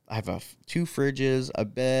I have 2 fridges, a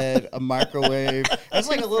bed, a microwave. It's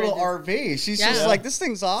like a little RV. She's just Yeah. like, this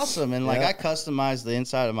thing's awesome. And like Yeah. I customized the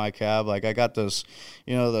inside of my cab. Like I got those,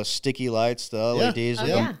 the sticky lights, the LEDs Oh, with,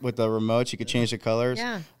 yeah. with the remotes. You could change the colors.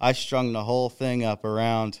 Yeah. I strung the whole thing up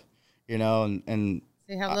around, and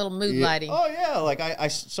They have a little mood yeah. lighting. Oh yeah, like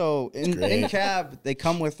so in great. cab they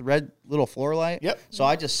come with red little floor light. Yep. So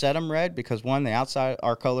I just set them red because one, the outside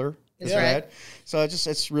our color is Is red. red. So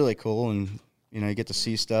it's really cool, and you get to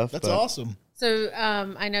see stuff. That's but- awesome. So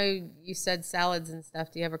I know you said salads and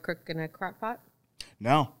stuff. Do you have a cook in a crock pot?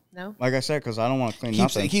 No, No. like I said, because I don't want to clean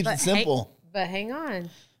Keeps nothing. it keeps But it simple. Hang on.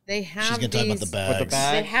 They have She's gonna these. talk about the bags. With the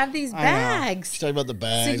bag. They have these I know. bags. She's talking about the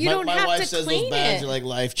bags. you don't my have wife to says clean those bags it. are like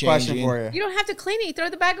life Question changing. for you: You don't have to clean it. You throw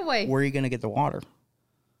the bag away. where are you going to get the water?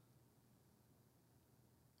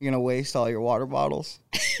 You're going to waste all your water bottles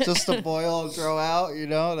just to boil and throw out.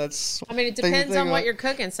 That's. I mean, it thing to depends think on what about. you're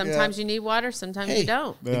cooking. Sometimes you need water. Sometimes Hey, you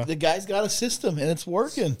don't. Yeah. The guy's got a system and it's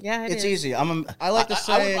working. Yeah, It's is. easy. I like to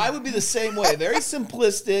say. I would be the same way. Very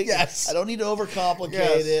simplistic. Yes. I don't need to overcomplicate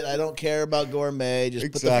Yes. it. I don't care about gourmet. Just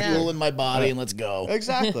put Exactly. the fuel in my body and let's go.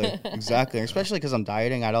 Exactly. Especially because I'm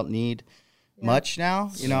dieting. I don't need much now.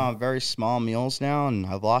 I'm very small meals now, and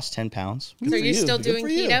I've lost 10 pounds. So you're you. still Good doing for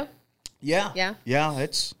you. keto? Yeah. Yeah. Yeah.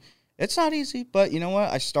 It's not easy, but you know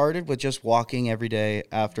what? I started with just walking every day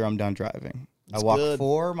after I'm done driving. I walk good.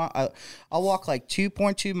 4 miles. I'll walk like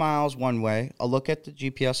 2.2 miles one way. I'll look at the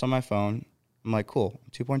GPS on my phone. I'm like, cool,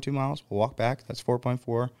 2.2 miles. We'll walk back. That's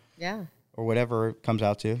 4.4. Yeah. or whatever it comes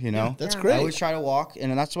out to, you know. That's Yeah. I great. always try to walk,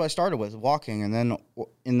 and that's what I started with, walking. And then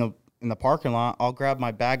in the parking lot, I'll grab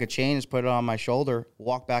my bag of chains, put it on my shoulder,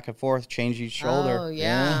 walk back and forth, change each shoulder. Oh,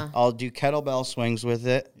 yeah. I'll do kettlebell swings with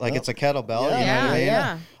it, like Yep. it's a kettlebell. Yeah. You know what I mean?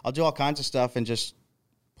 Yeah. I'll do all kinds of stuff and just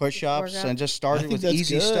push-ups Workout. and just I started think with that's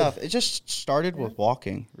easy good. stuff. It just started with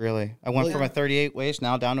walking, really. I went Well, from yeah. a 38 waist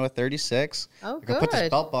now down to a 36. Oh, I can put this good.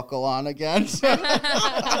 belt buckle on again. So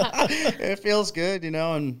it feels good, you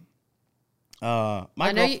know, and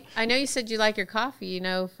I know you said you like your coffee, you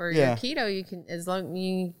know, for your Yeah. keto, you can, as long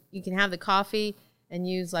you can have the coffee and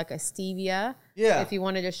use like a stevia Yeah. if you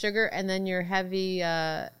wanted a sugar, and then your heavy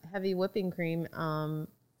whipping cream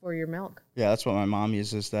for your milk. Yeah, that's what my mom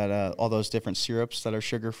uses. That all those different syrups that are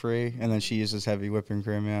sugar free, and then she uses heavy whipping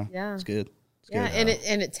cream. Yeah, Yeah. it's good. It's Yeah, good.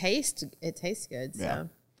 and it tastes good. Yeah. So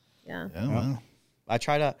yeah. Yeah, well, I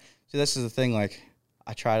try to. See, this is the thing. Like,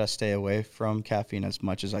 I try to stay away from caffeine as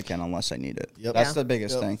much as I can, unless I need it. Yep. That's Yeah. the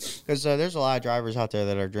biggest Yep. thing. Because there's a lot of drivers out there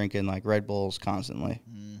that are drinking like Red Bulls constantly,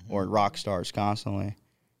 or Rock Stars constantly.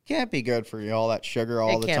 Can't be good for you. All that sugar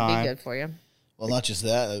all It the can't time. be good for you. well, not just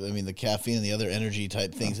that. I mean, the caffeine and the other energy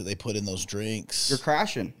type things that they put in those drinks. You're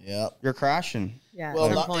crashing. Yeah. You're crashing. Yeah, Well, at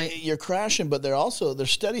some not, point. you're crashing, but there's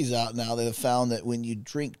studies out now that have found that when you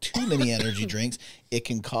drink too many energy drinks, it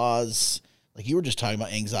can cause, like you were just talking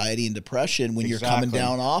about, anxiety and depression when you're coming Exactly.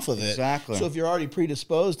 down off of it. Exactly. So if you're already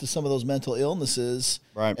predisposed to some of those mental illnesses,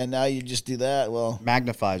 Right. and now you just do that, well,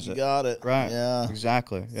 Magnifies you it. got it. Right. Yeah.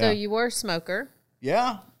 Exactly. Yeah. So you were a smoker.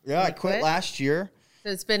 Yeah. I You quit quit? last year. So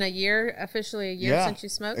it's been officially a year Yeah. since you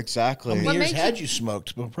smoked. Exactly. How many What years made had you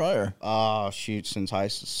smoked prior? Oh, shoot, since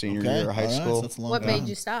senior Okay. year of high all right, school. so that's a long What time. made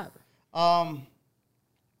you stop?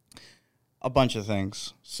 A bunch of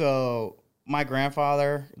things. So my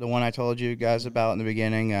grandfather, the one I told you guys about in the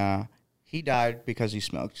beginning, he died because he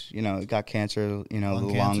smoked. You know, he got cancer, you know, Lung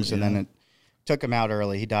the cancer, lungs, and then yeah. it took him out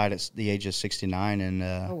early. He died at the age of 69. And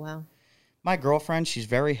Oh wow. my girlfriend, she's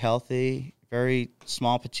very healthy, very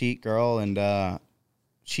small, petite girl, and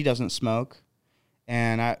she doesn't smoke.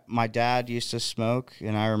 And my dad used to smoke,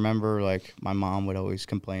 and I remember, like, my mom would always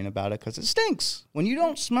complain about it because it stinks. When you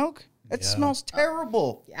don't smoke, it smells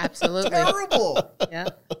terrible. Absolutely. Terrible. Yeah.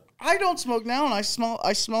 I don't smoke now, and I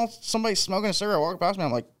smell somebody smoking a cigarette walk past me.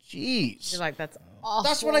 I'm like, jeez. You're like, that's awful.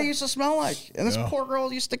 That's what I used to smell like. And this poor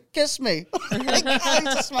girl used to kiss me. Like, I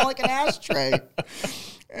used to smell like an ashtray.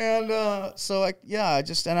 And I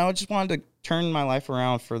just wanted to turn my life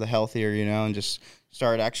around for the healthier, you know, and just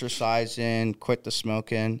start exercising, quit the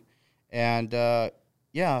smoking. And,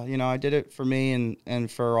 you know, I did it for me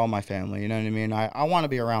and for all my family, you know what I mean? I want to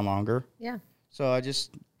be around longer. Yeah. So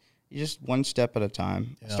you just one step at a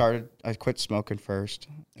time. I quit smoking first,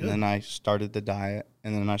 and then I started the diet,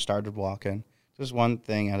 and then I started walking. Just one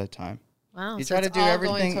thing at a time. Wow. You so try to it's do all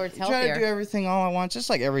everything. going towards You try to do healthier. everything all at once, just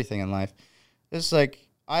like everything in life. It's like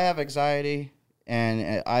I have anxiety,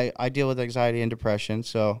 and I deal with anxiety and depression.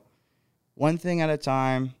 So one thing at a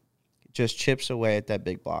time just chips away at that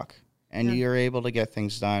big block, and you're able to get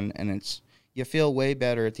things done, and you feel way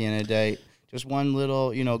better at the end of the day. Just one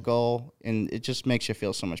little, you know, goal, and it just makes you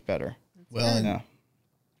feel so much better. Well, and Yeah.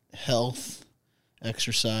 health,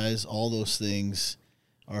 exercise, all those things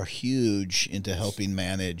are huge into helping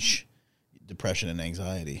manage depression and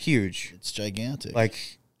anxiety. Huge. It's gigantic.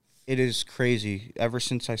 Like, it is crazy. Ever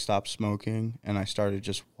since I stopped smoking and I started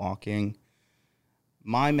just walking,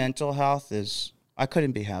 my mental health I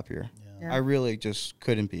couldn't be happier. Yeah. I really just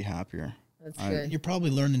couldn't be happier. That's good. You're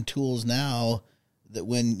probably learning tools now that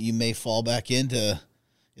when you may fall back into,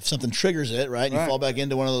 if something triggers it, right, and you Right. fall back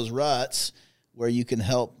into one of those ruts where you can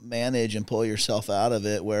help manage and pull yourself out of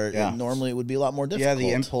it, where Yeah. normally it would be a lot more difficult. Yeah,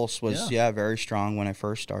 the impulse was Yeah. very strong when I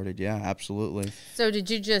first started. Yeah, absolutely. So did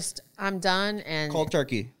you just, I'm done, and Cold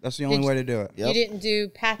turkey. That's the only Did way to do it. Yep. you didn't do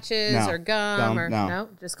patches No. or gum Gum, or no.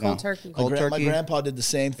 just cold No. turkey? My, Cold my turkey grandpa did the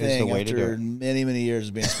same the thing way to do after it. many, many years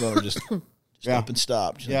of being a smoker. Just up and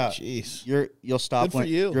stopped. Yeah. Jeez. You'll stop Good for when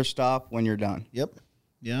you. you'll stop when you're done. Yep.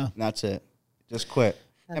 Yeah. And that's it. Just quit.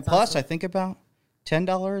 That's and plus, awesome. I think about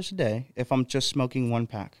 $10 a day if I'm just smoking one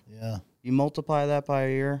pack. Yeah. You multiply that by a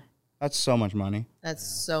year, that's so much money. That's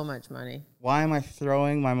so much money. Why am I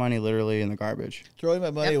throwing my money literally in the garbage Throwing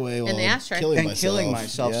my money Yep. away In while the ashtray. killing and myself. killing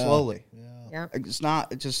myself Yeah. slowly? Yeah. It's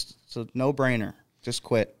a no-brainer. Just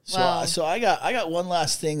quit. So, Well- so I got one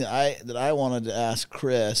last thing that I wanted to ask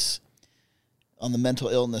Chris on the mental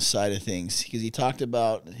illness side of things, because he talked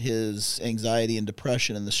about his anxiety and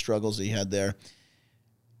depression and the struggles that he had there.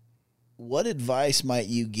 What advice might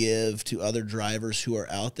you give to other drivers who are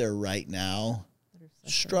out there right now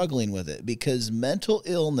struggling with it? Because mental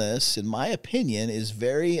illness, in my opinion, is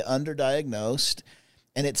very underdiagnosed,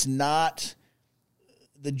 and it's not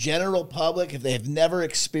the general public. If they have never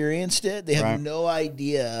experienced it, they have Right. no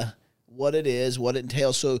idea what it is, what it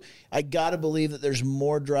entails. So I got to believe that there's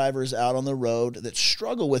more drivers out on the road that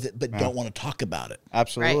struggle with it but don't want to talk about it.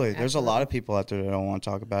 Absolutely. Right, There's a lot of people out there that don't want to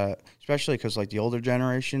talk about it, especially because like the older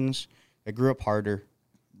generations, they grew up harder.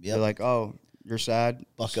 Yep. They're like, oh, you're sad?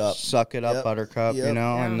 Buck up. Suck it up, Yep. buttercup, you Yep.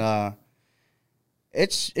 know? Yeah. And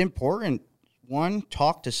it's important. One,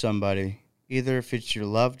 talk to somebody, either if it's your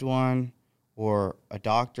loved one or a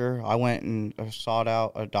doctor. I went and sought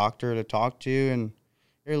out a doctor to talk to, and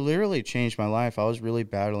it literally changed my life. I was really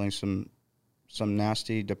battling some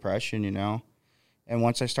nasty depression, you know? And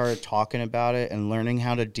once I started talking about it and learning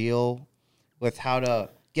how to deal with how to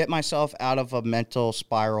get myself out of a mental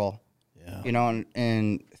spiral, you know,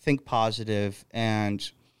 and think positive,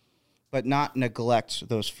 but not neglect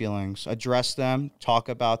those feelings. Address them, talk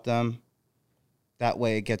about them. That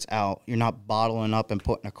way it gets out. You're not bottling up and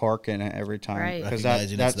putting a cork in it every time. Right. Because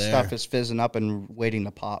Recognizing that it's stuff there. is fizzing up and waiting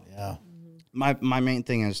to pop. Yeah. My main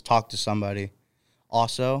thing is talk to somebody.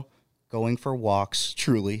 Also, going for walks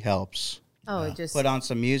truly helps. Oh, it just Put on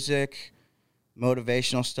some music,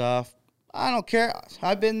 motivational stuff. I don't care.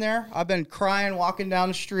 I've been there. I've been crying walking down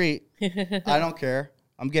the street. I don't care.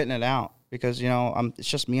 I'm getting it out because, you know, it's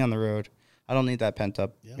just me on the road. I don't need that pent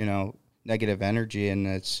up, you know, negative energy. And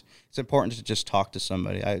it's important to just talk to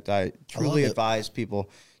somebody. I truly advise people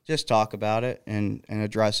just talk about it and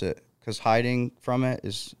address it, because hiding from it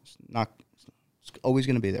is it's always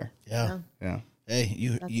going to be there. Yeah. Yeah. Hey,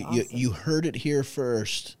 you awesome. you heard it here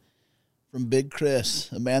first from Big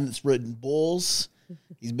Chris, a man that's ridden bulls.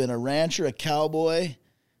 He's been a rancher, a cowboy, and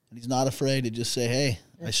he's not afraid to just say, hey,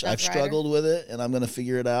 I've stunt rider. struggled with it, and I'm going to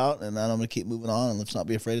figure it out, and then I'm going to keep moving on, and let's not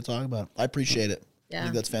be afraid to talk about it. I appreciate it. I Yeah.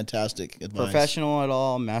 think that's fantastic advice. Professional at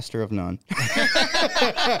all, master of none. oh,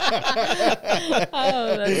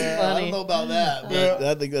 that's Yeah, I funny. don't know about that, but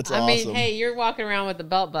I think that's I awesome. mean, hey, you're walking around with the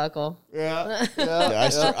belt buckle. Yeah. Yeah,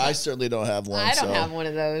 I certainly don't have one. I don't so. have one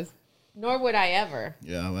of those, nor would I ever.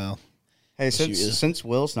 Yeah, well, Hey, she is. since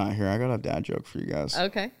Will's not here, I got a dad joke for you guys.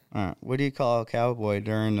 Okay. All right. What do you call a cowboy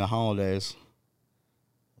during the holidays?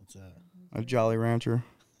 what's that? A Jolly Rancher.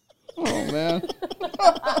 Oh, man.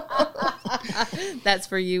 That's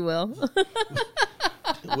for you, Will.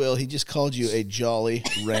 Will, he just called you a jolly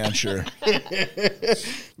rancher.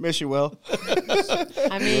 Miss you, Will.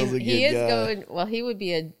 I mean, Will's a he good is guy. going, well, he would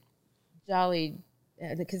be a jolly,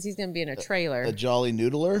 because he's going to be in a trailer. A jolly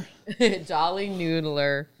noodler? Jolly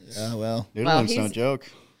noodler. Yeah, well. Noodling's no he's- joke.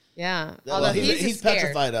 Yeah. Well, Although he's scared.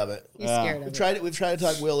 petrified of it. He's scared of We've it. tried to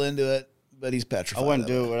talk Will into it, but he's I petrified. wouldn't of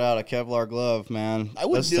do it without a Kevlar glove, man. I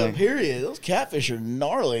wouldn't This do it, thing- period. Those catfish are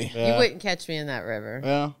gnarly. You wouldn't catch me in that river.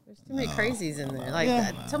 Yeah. There's too many crazies in there. Like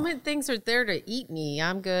that. So many things are there to eat me.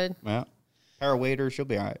 I'm good. Yeah. Pair of waders, you'll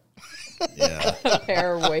be all right. Yeah. A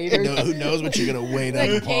pair of waiters. Who knows what you're going to wait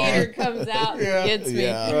The up gator upon? comes out and gets me.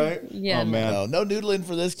 Yeah. Right? Yeah. Oh, man. No noodling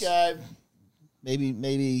for this guy. Maybe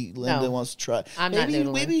Linda No. wants to try. I'm not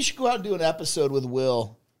noodling. Maybe you should go out and do an episode with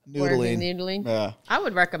Will Where noodling. noodling. Yeah. I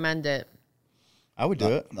would recommend it. I would do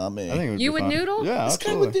it. Not me. I think it would You be would fun. noodle? Yeah, This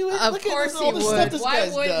guy would absolutely. do it. Of Look at course all he the stuff would. this Why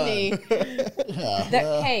guy's wouldn't done. he?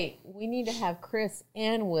 Hey, we need to have Chris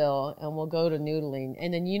and Will, and we'll go to noodling.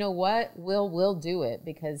 And then you know what? Will do it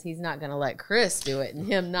because he's not going to let Chris do it and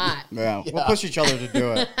him not. Yeah. We'll push each other to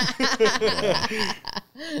do it.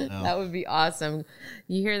 That would be awesome.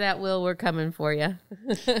 You hear that, Will? We're coming for you.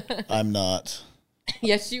 I'm not.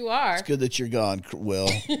 Yes, you are. It's good that you're gone, Will.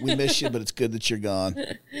 We miss you, but it's good that you're gone.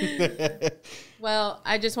 Well,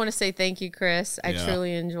 I just want to say thank you, Chris. I Yeah.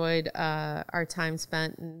 truly enjoyed our time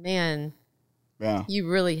spent. And man, Yeah. you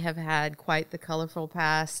really have had quite the colorful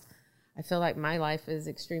past. I feel like my life is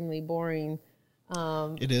extremely boring.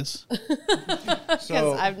 It is.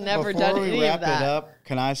 So I've never before done we any of wrap that. it up,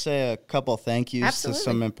 can I say a couple thank yous Absolutely. to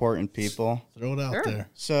some important people? Throw it out Sure. there.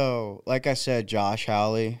 So, like I said, Josh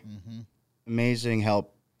Howley, Mm-hmm. amazing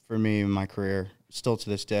help for me in my career, still to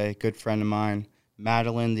this day. Good friend of mine.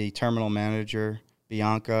 Madeline, the terminal manager.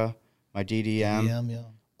 Bianca, my DDM. Yeah.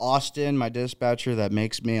 Austin, my dispatcher that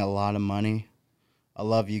makes me a lot of money. I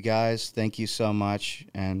love you guys. Thank you so much.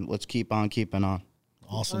 And let's keep on keeping on.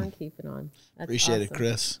 Awesome. Keep it on. That's Appreciate it, awesome.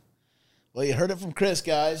 Chris. Well, you heard it from Chris,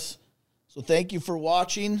 guys. So thank you for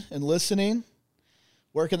watching and listening.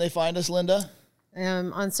 Where can they find us, Linda?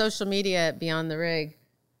 On social media at Beyond the Rig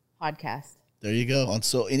podcast. There you go. On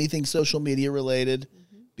anything social media related,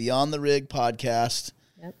 Beyond the Rig podcast.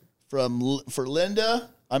 Yep. For Linda,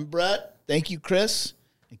 I'm Brett. Thank you, Chris,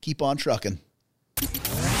 and keep on trucking.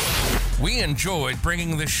 We enjoyed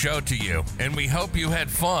bringing this show to you, and we hope you had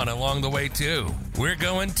fun along the way too. We're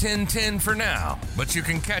going 10-10 for now, but you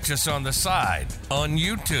can catch us on the side on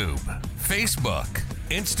YouTube, Facebook,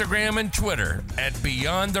 Instagram, and Twitter at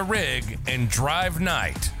Beyond the Rig and Drive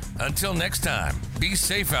Night. Until next time, be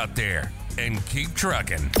safe out there and keep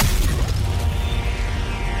trucking.